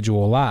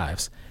individual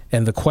lives.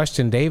 And the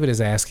question David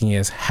is asking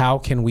is, how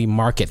can we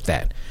market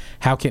that?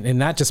 And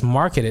not just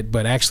market it,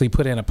 but actually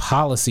put in a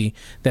policy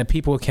that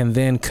people can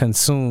then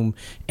consume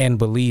and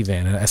believe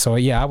in. And so,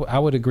 yeah, I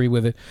would agree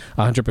with it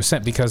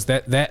 100%, because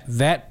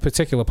that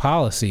particular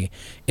policy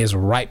is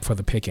ripe for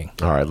the picking.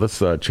 All right, let's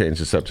change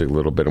the subject a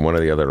little bit. And one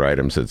of the other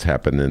items that's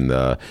happened in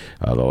the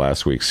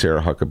last week,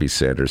 Sarah Huckabee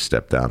Sanders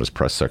stepped down as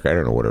press secretary. I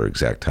don't know what her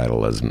exact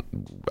title is. I'm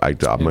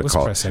going to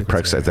call it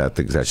press. Is that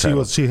the exact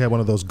title? She had one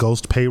of those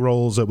ghost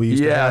payrolls that we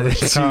used to have in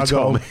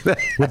Chicago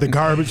with the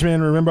garbage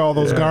men. Remember all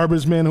those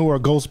garbage men who are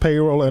ghost payroll,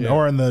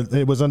 or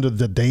it was under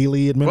the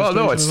daily administration?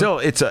 Well, no,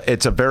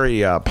 it's a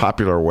very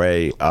popular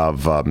way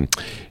of.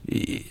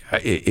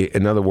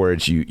 In other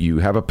words, you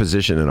have a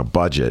position in a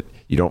budget.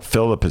 You don't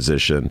fill the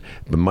position.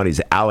 The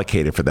money's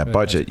allocated for that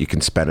budget. You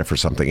can spend it for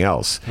something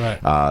else.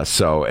 Right.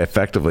 So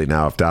effectively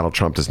now, if Donald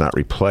Trump does not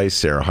replace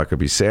Sarah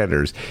Huckabee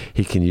Sanders,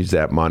 he can use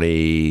that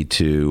money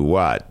to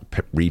what?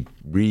 Paint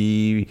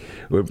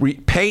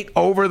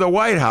over the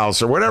White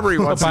House or whatever he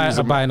wants to use.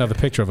 Buy another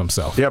picture of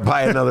himself. Yeah,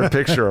 buy another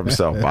picture of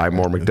himself. Buy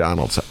more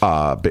McDonald's,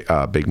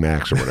 Big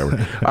Macs or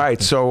whatever. All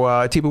right, so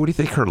Atiba, what do you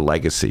think her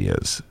legacy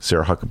is,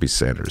 Sarah Huckabee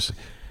Sanders?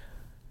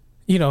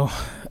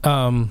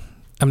 I'm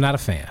not a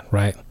fan,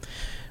 right?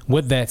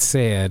 With that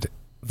said,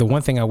 the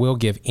one thing I will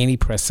give any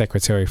press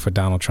secretary for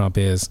Donald Trump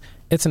is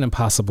it's an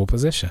impossible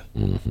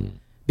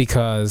position.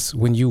 Because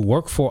when you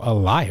work for a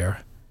liar,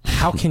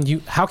 how can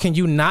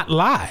you not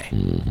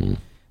lie?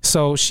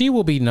 So she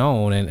will be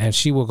known and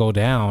she will go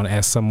down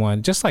as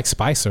someone just like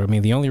Spicer. I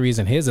mean, the only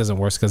reason his isn't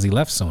worse because he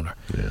left sooner.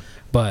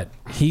 But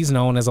he's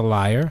known as a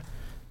liar.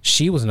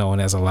 She was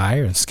known as a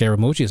liar, and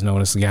Scaramucci is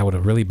known as a guy with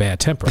a really bad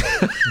temper.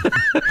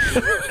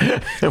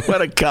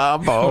 What a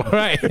combo.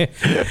 Right.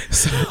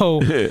 So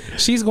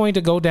she's going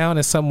to go down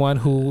as someone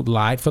who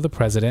lied for the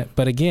president.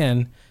 But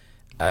again,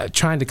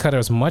 trying to cut her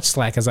as much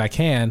slack as I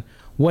can,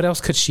 what else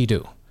could she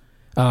do?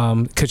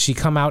 Could she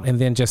come out and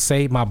then just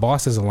say my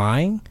boss is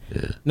lying?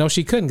 No,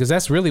 she couldn't, because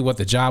that's really what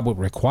the job would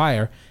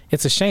require.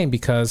 It's a shame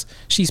because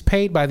she's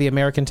paid by the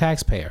American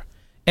taxpayer,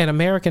 and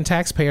American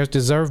taxpayers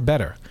deserve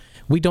better.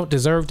 We don't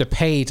deserve to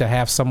pay to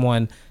have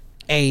someone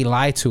A,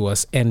 lie to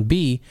us, and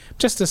B,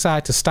 just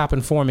decide to stop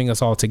informing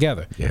us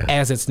altogether,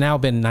 as it's now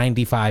been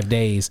 95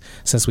 days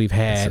since we've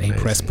had a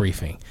press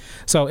briefing.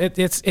 So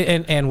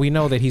and we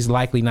know that he's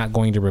likely not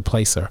going to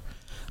replace her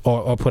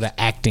or put an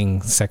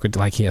acting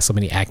secretary, like he has so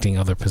many acting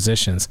other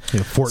positions.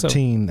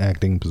 14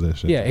 acting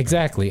positions. Yeah,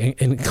 exactly,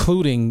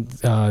 including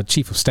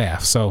chief of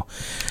staff. So,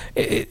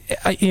 I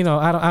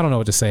don't know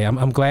what to say.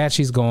 I'm glad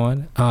she's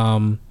gone.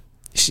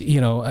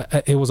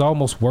 It was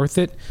almost worth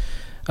it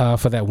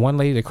for that one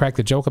lady to crack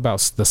the joke about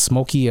the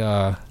smoky.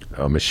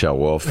 Michelle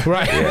Wolf.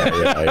 Right.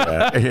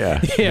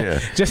 Yeah.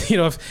 Just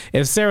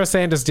if Sarah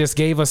Sanders just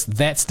gave us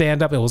that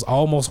stand up, it was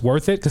almost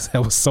worth it because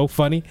that was so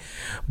funny.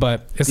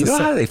 But it's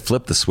how they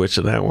flipped the switch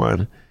on that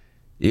one?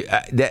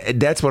 Yeah,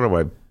 that's one of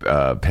my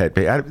pet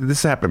peeves.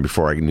 This happened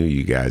before I knew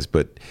you guys,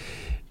 but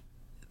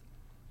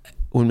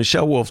when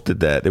Michelle Wolf did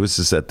that, it was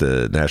just at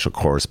the National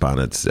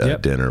Correspondents'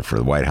 dinner for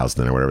the White House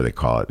dinner, whatever they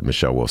call it.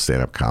 Michelle Wolf,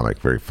 stand-up comic,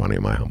 very funny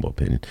in my humble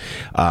opinion,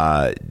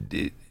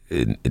 and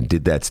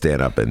did that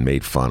stand-up and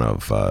made fun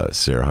of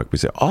Sarah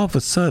Huckabee. All of a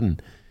sudden,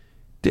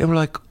 they were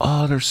like,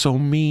 "Oh, they're so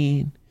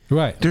mean."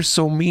 Right. They're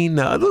so mean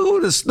now. Look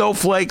at the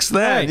snowflakes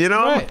then, Right, you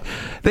know? right.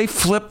 They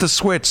flipped the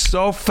switch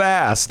so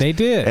fast. They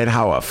did. And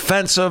how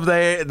offensive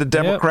the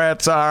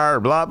Democrats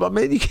are, blah, blah.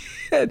 Man,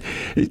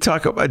 you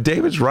talk about,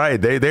 David's right.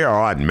 They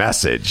are on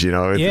message, you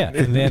know? Yeah.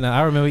 And then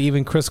I remember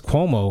even Chris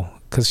Cuomo,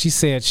 because she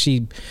said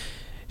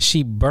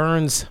she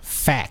burns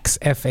facts,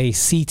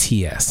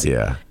 F-A-C-T-S.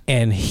 Yeah.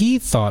 And he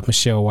thought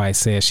Michelle White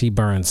said she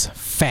burns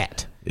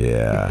fat.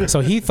 Yeah. So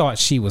he thought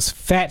she was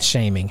fat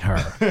shaming her.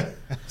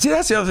 See,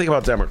 that's the other thing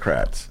about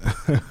Democrats.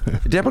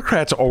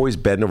 Democrats always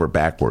bend over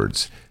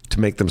backwards to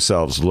make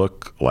themselves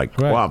look like,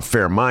 well, I'm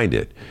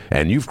fair-minded,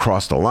 and you've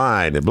crossed a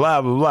line, and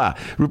blah, blah, blah.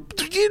 You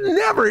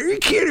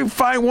can't even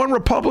find one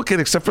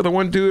Republican, except for the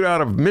one dude out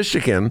of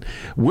Michigan,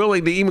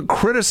 willing to even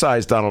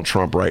criticize Donald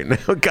Trump right now.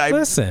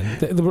 Listen,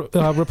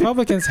 the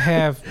Republicans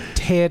have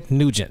Ted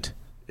Nugent.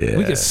 Yeah.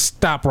 We could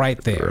stop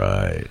right there.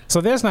 Right.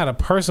 So there's not a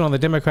person on the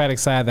Democratic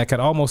side that could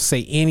almost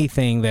say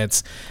anything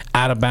that's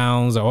out of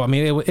bounds. Or I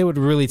mean, it would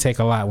really take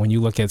a lot when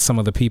you look at some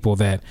of the people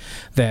that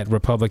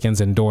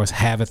Republicans endorse,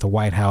 have at the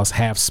White House,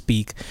 have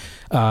speak,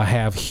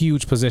 have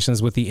huge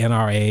positions with the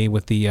NRA,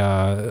 with the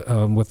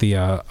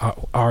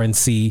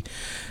RNC.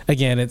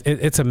 Again,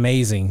 it's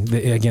amazing.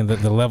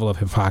 The level of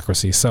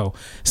hypocrisy. So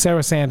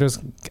Sarah Sanders,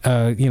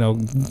 I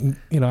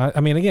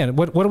mean, again,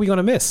 what are we going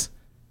to miss?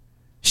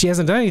 She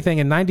hasn't done anything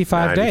in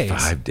 95 days.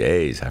 95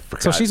 days. I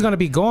forgot. So she's going to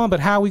be gone, but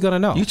how are we going to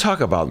know? You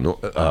talk about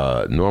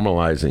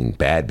normalizing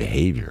bad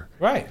behavior.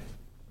 Right.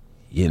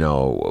 You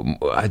know,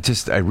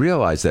 I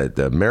realized that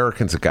the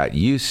Americans have got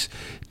used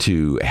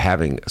to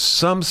having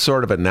some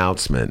sort of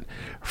announcement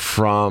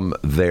from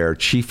their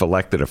chief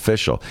elected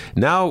official.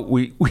 Now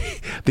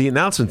the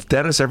announcements,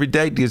 Dennis every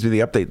day gives me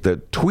the update, the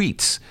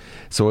tweets.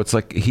 So it's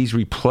like he's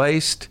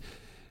replaced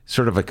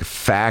sort of like a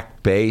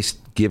fact-based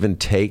give and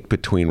take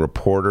between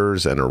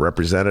reporters and a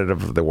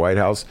representative of the White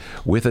House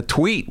with a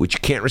tweet, which you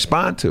can't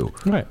respond to.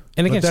 Right.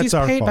 And again, she's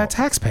paid by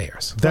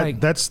taxpayers.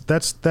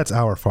 That's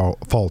our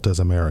fault as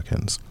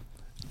Americans.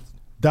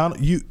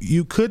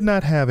 You could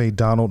not have a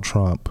Donald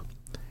Trump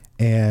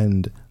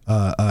and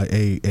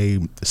a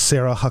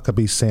Sarah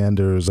Huckabee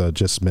Sanders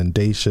just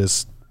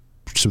mendacious,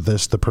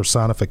 the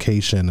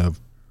personification of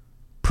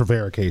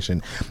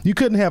prevarication. You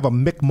couldn't have a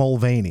Mick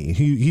Mulvaney.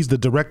 He's the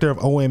director of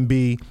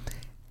OMB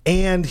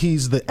and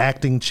he's the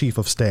acting chief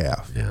of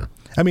staff. Yeah.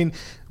 I mean,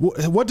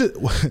 what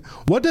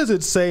does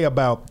it say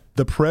about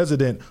the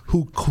president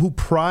who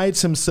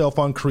prides himself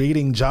on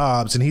creating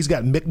jobs, and he's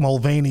got Mick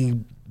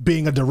Mulvaney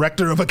being a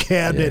director of a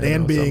cabinet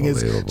and being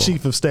his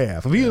chief of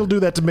staff? If he'll do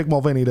that to Mick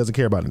Mulvaney, he doesn't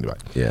care about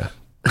anybody. Yeah.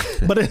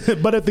 but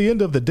at the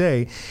end of the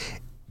day,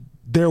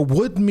 there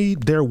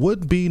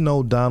would be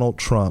no Donald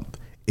Trump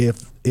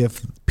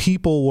if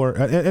people were,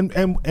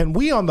 and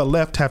we on the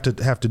left have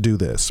to do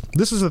this.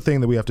 This is the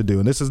thing that we have to do,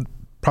 and this is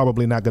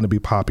probably not going to be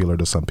popular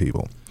to some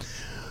people.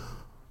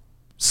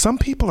 Some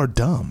people are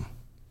dumb.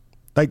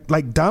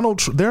 Like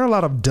Donald, there are a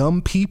lot of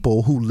dumb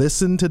people who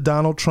listen to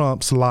Donald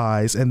Trump's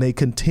lies and they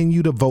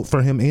continue to vote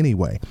for him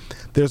anyway.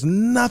 There's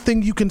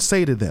nothing you can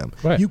say to them.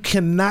 Right. You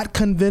cannot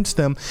convince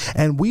them.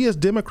 And we as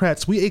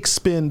Democrats, we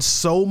expend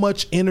so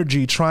much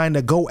energy trying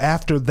to go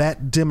after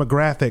that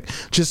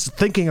demographic, just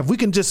thinking if we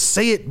can just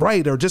say it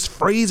right or just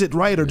phrase it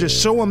right or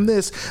just show them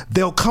this,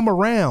 they'll come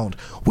around.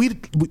 We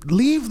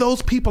leave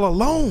those people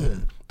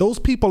alone. Those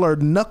people are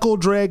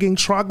knuckle-dragging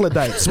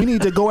troglodytes. We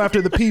need to go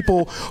after the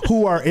people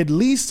who are at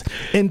least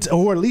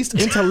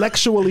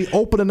intellectually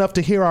open enough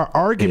to hear our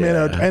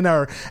argument,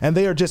 and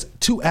they are just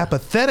too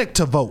apathetic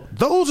to vote.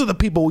 Those are the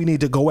people we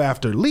need to go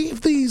after.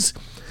 Leave these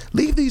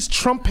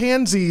Trump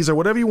pansies or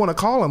whatever you want to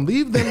call them.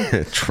 Leave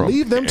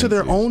them to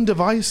their own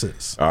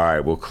devices. All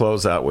right, we'll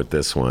close out with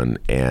this one,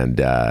 and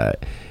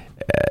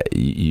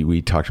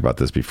we talked about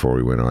this before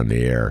we went on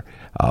the air.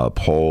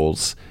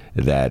 Polls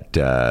that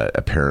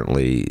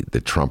apparently the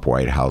Trump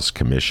White House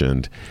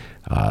commissioned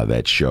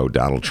that show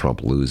Donald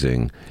Trump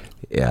losing.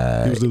 He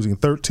was losing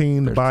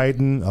 13 to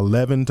Biden,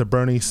 11 to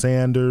Bernie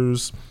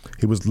Sanders.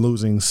 He was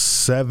losing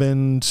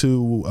 7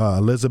 to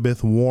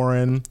Elizabeth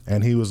Warren,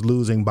 and he was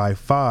losing by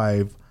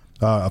 5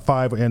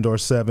 and/or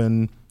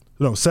 7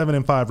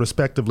 and 5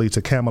 respectively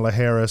to Kamala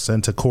Harris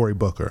and to Cory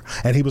Booker.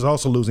 And he was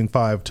also losing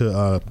 5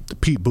 to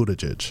Pete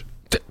Buttigieg.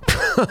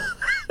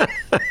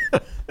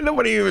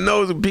 Nobody even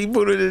knows who Pete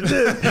Buttigieg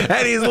is,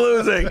 and he's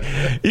losing.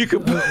 You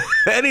could put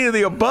any of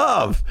the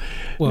above.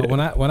 Well,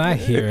 when I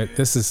hear it,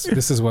 this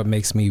is what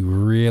makes me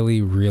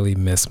really, really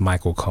miss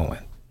Michael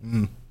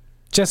Cohen.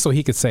 Just so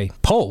he could say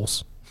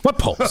polls. What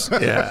polls?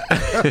 Yeah.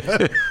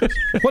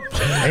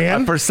 What?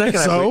 And For a second,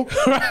 so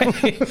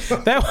Right.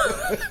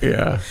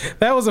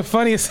 That was the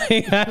funniest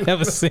thing I've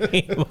ever seen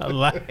in my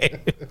life.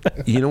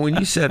 When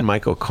you said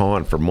Michael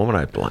Cohen, for a moment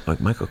I blanked. Like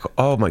Michael Cohen.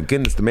 Oh my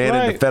goodness, the man in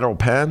the Right. federal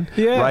pen.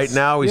 Yes. Right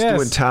now he's Yes.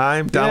 doing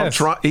time. Donald Yes.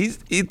 Trump. He's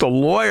the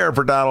lawyer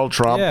for Donald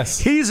Trump. Yes.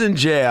 He's in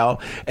jail,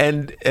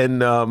 and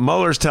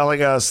Mueller's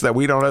telling us that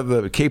we don't have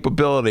the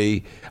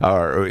capability,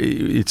 or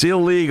it's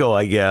illegal,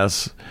 I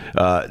guess,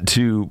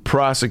 to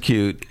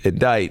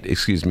indict,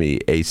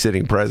 a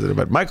sitting president.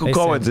 But Michael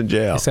Cohen's in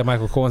jail. They said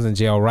Michael Cohen's in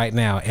jail right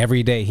now.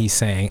 Every day he's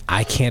saying,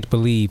 I can't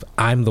believe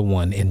I'm the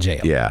one in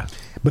jail. Yeah.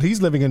 but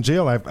he's living in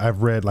jail.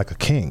 I've read like a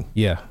king.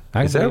 Yeah.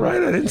 Is that right?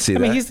 I didn't see that.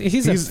 I mean,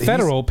 he's a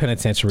federal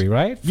penitentiary,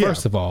 right? Yeah.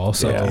 First of all,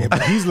 so Yeah,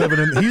 but he's living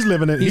in.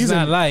 He's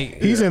not like-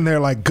 he's in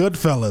there like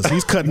Goodfellas.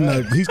 He's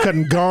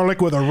cutting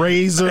garlic with a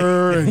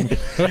razor, and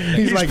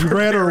he's like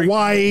red or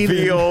white.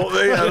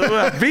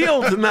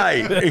 Veal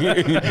tonight.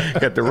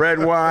 Got the red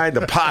wine,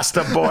 the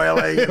pasta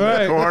boiling in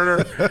the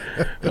corner.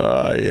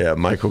 Yeah,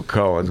 Michael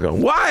Cohen's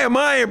going, why am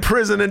I in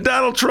prison and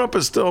Donald Trump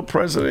is still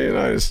president of the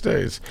United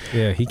States?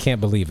 yeah, he can't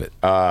believe it.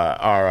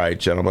 All right,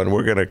 gentlemen,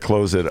 we're going to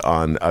close it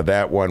on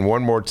that one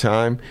more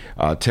time.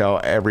 Tell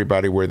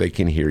everybody where they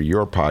can hear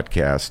your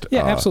podcast.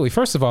 Yeah, absolutely.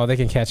 First of all, they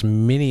can catch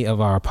many of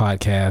our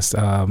podcasts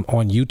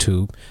on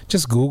YouTube.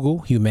 Just Google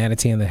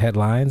Humanity in the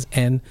Headlines,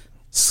 and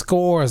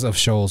scores of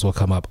shows will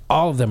come up.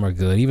 All of them are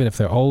good, even if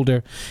they're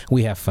older.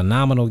 We have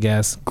phenomenal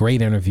guests,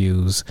 great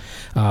interviews.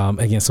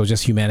 Again, so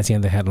just Humanity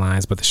in the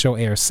Headlines. But the show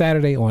airs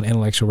Saturday on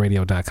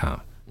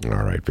intellectualradio.com.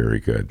 All right,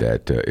 very good.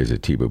 That is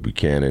Atiba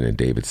Buchanan and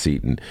David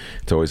Seaton.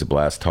 It's always a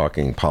blast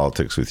talking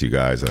politics with you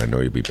guys, and I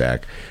know you'll be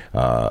back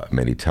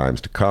many times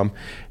to come.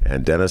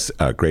 And Dennis,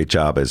 great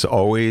job as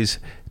always.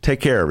 Take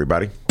care,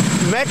 everybody.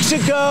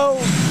 Mexico,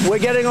 we're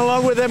getting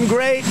along with them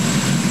great.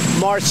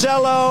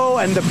 Marcelo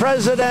and the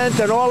president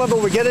and all of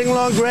them, we're getting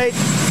along great.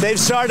 They've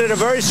started a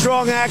very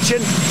strong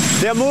action.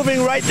 They're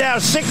moving right now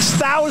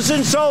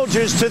 6,000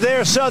 soldiers to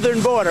their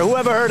southern border. Who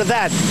ever heard of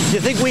that? You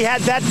think we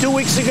had that 2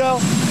 weeks ago?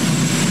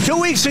 2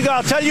 weeks ago,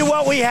 I'll tell you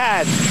what we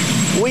had.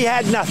 We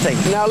had nothing.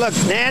 Now, look,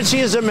 Nancy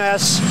is a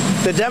mess.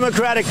 The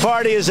Democratic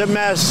Party is a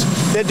mess.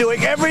 They're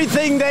doing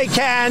everything they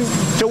can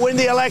to win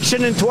the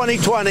election in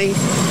 2020.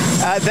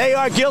 They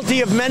are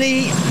guilty of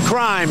many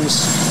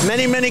crimes,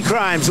 many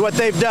crimes, what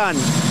they've done.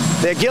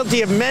 They're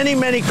guilty of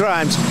many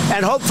crimes.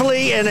 And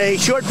hopefully, in a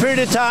short period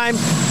of time,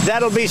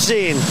 that'll be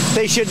seen.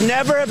 They should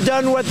never have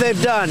done what they've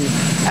done.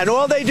 And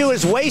all they do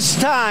is waste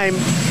time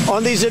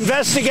on these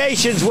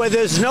investigations where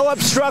there's no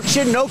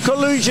obstruction, no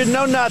collusion,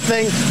 no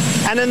nothing.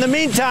 And in the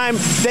meantime,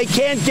 they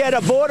can't get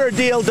a border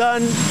deal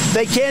done.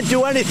 They can't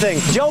do anything.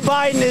 Joe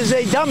Biden is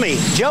a dummy.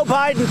 Joe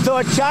Biden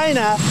thought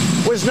China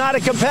was not a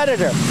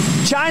competitor.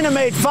 China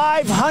made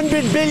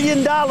 $500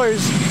 billion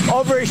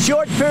over a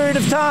short period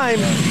of time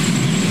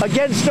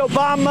against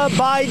Obama,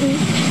 Biden,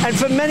 and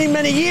for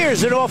many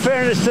years, in all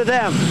fairness to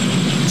them.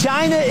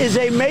 China is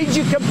a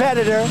major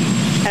competitor.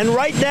 And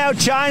right now,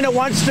 China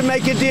wants to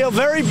make a deal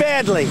very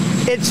badly.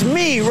 It's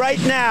me right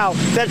now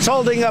that's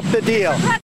holding up the deal.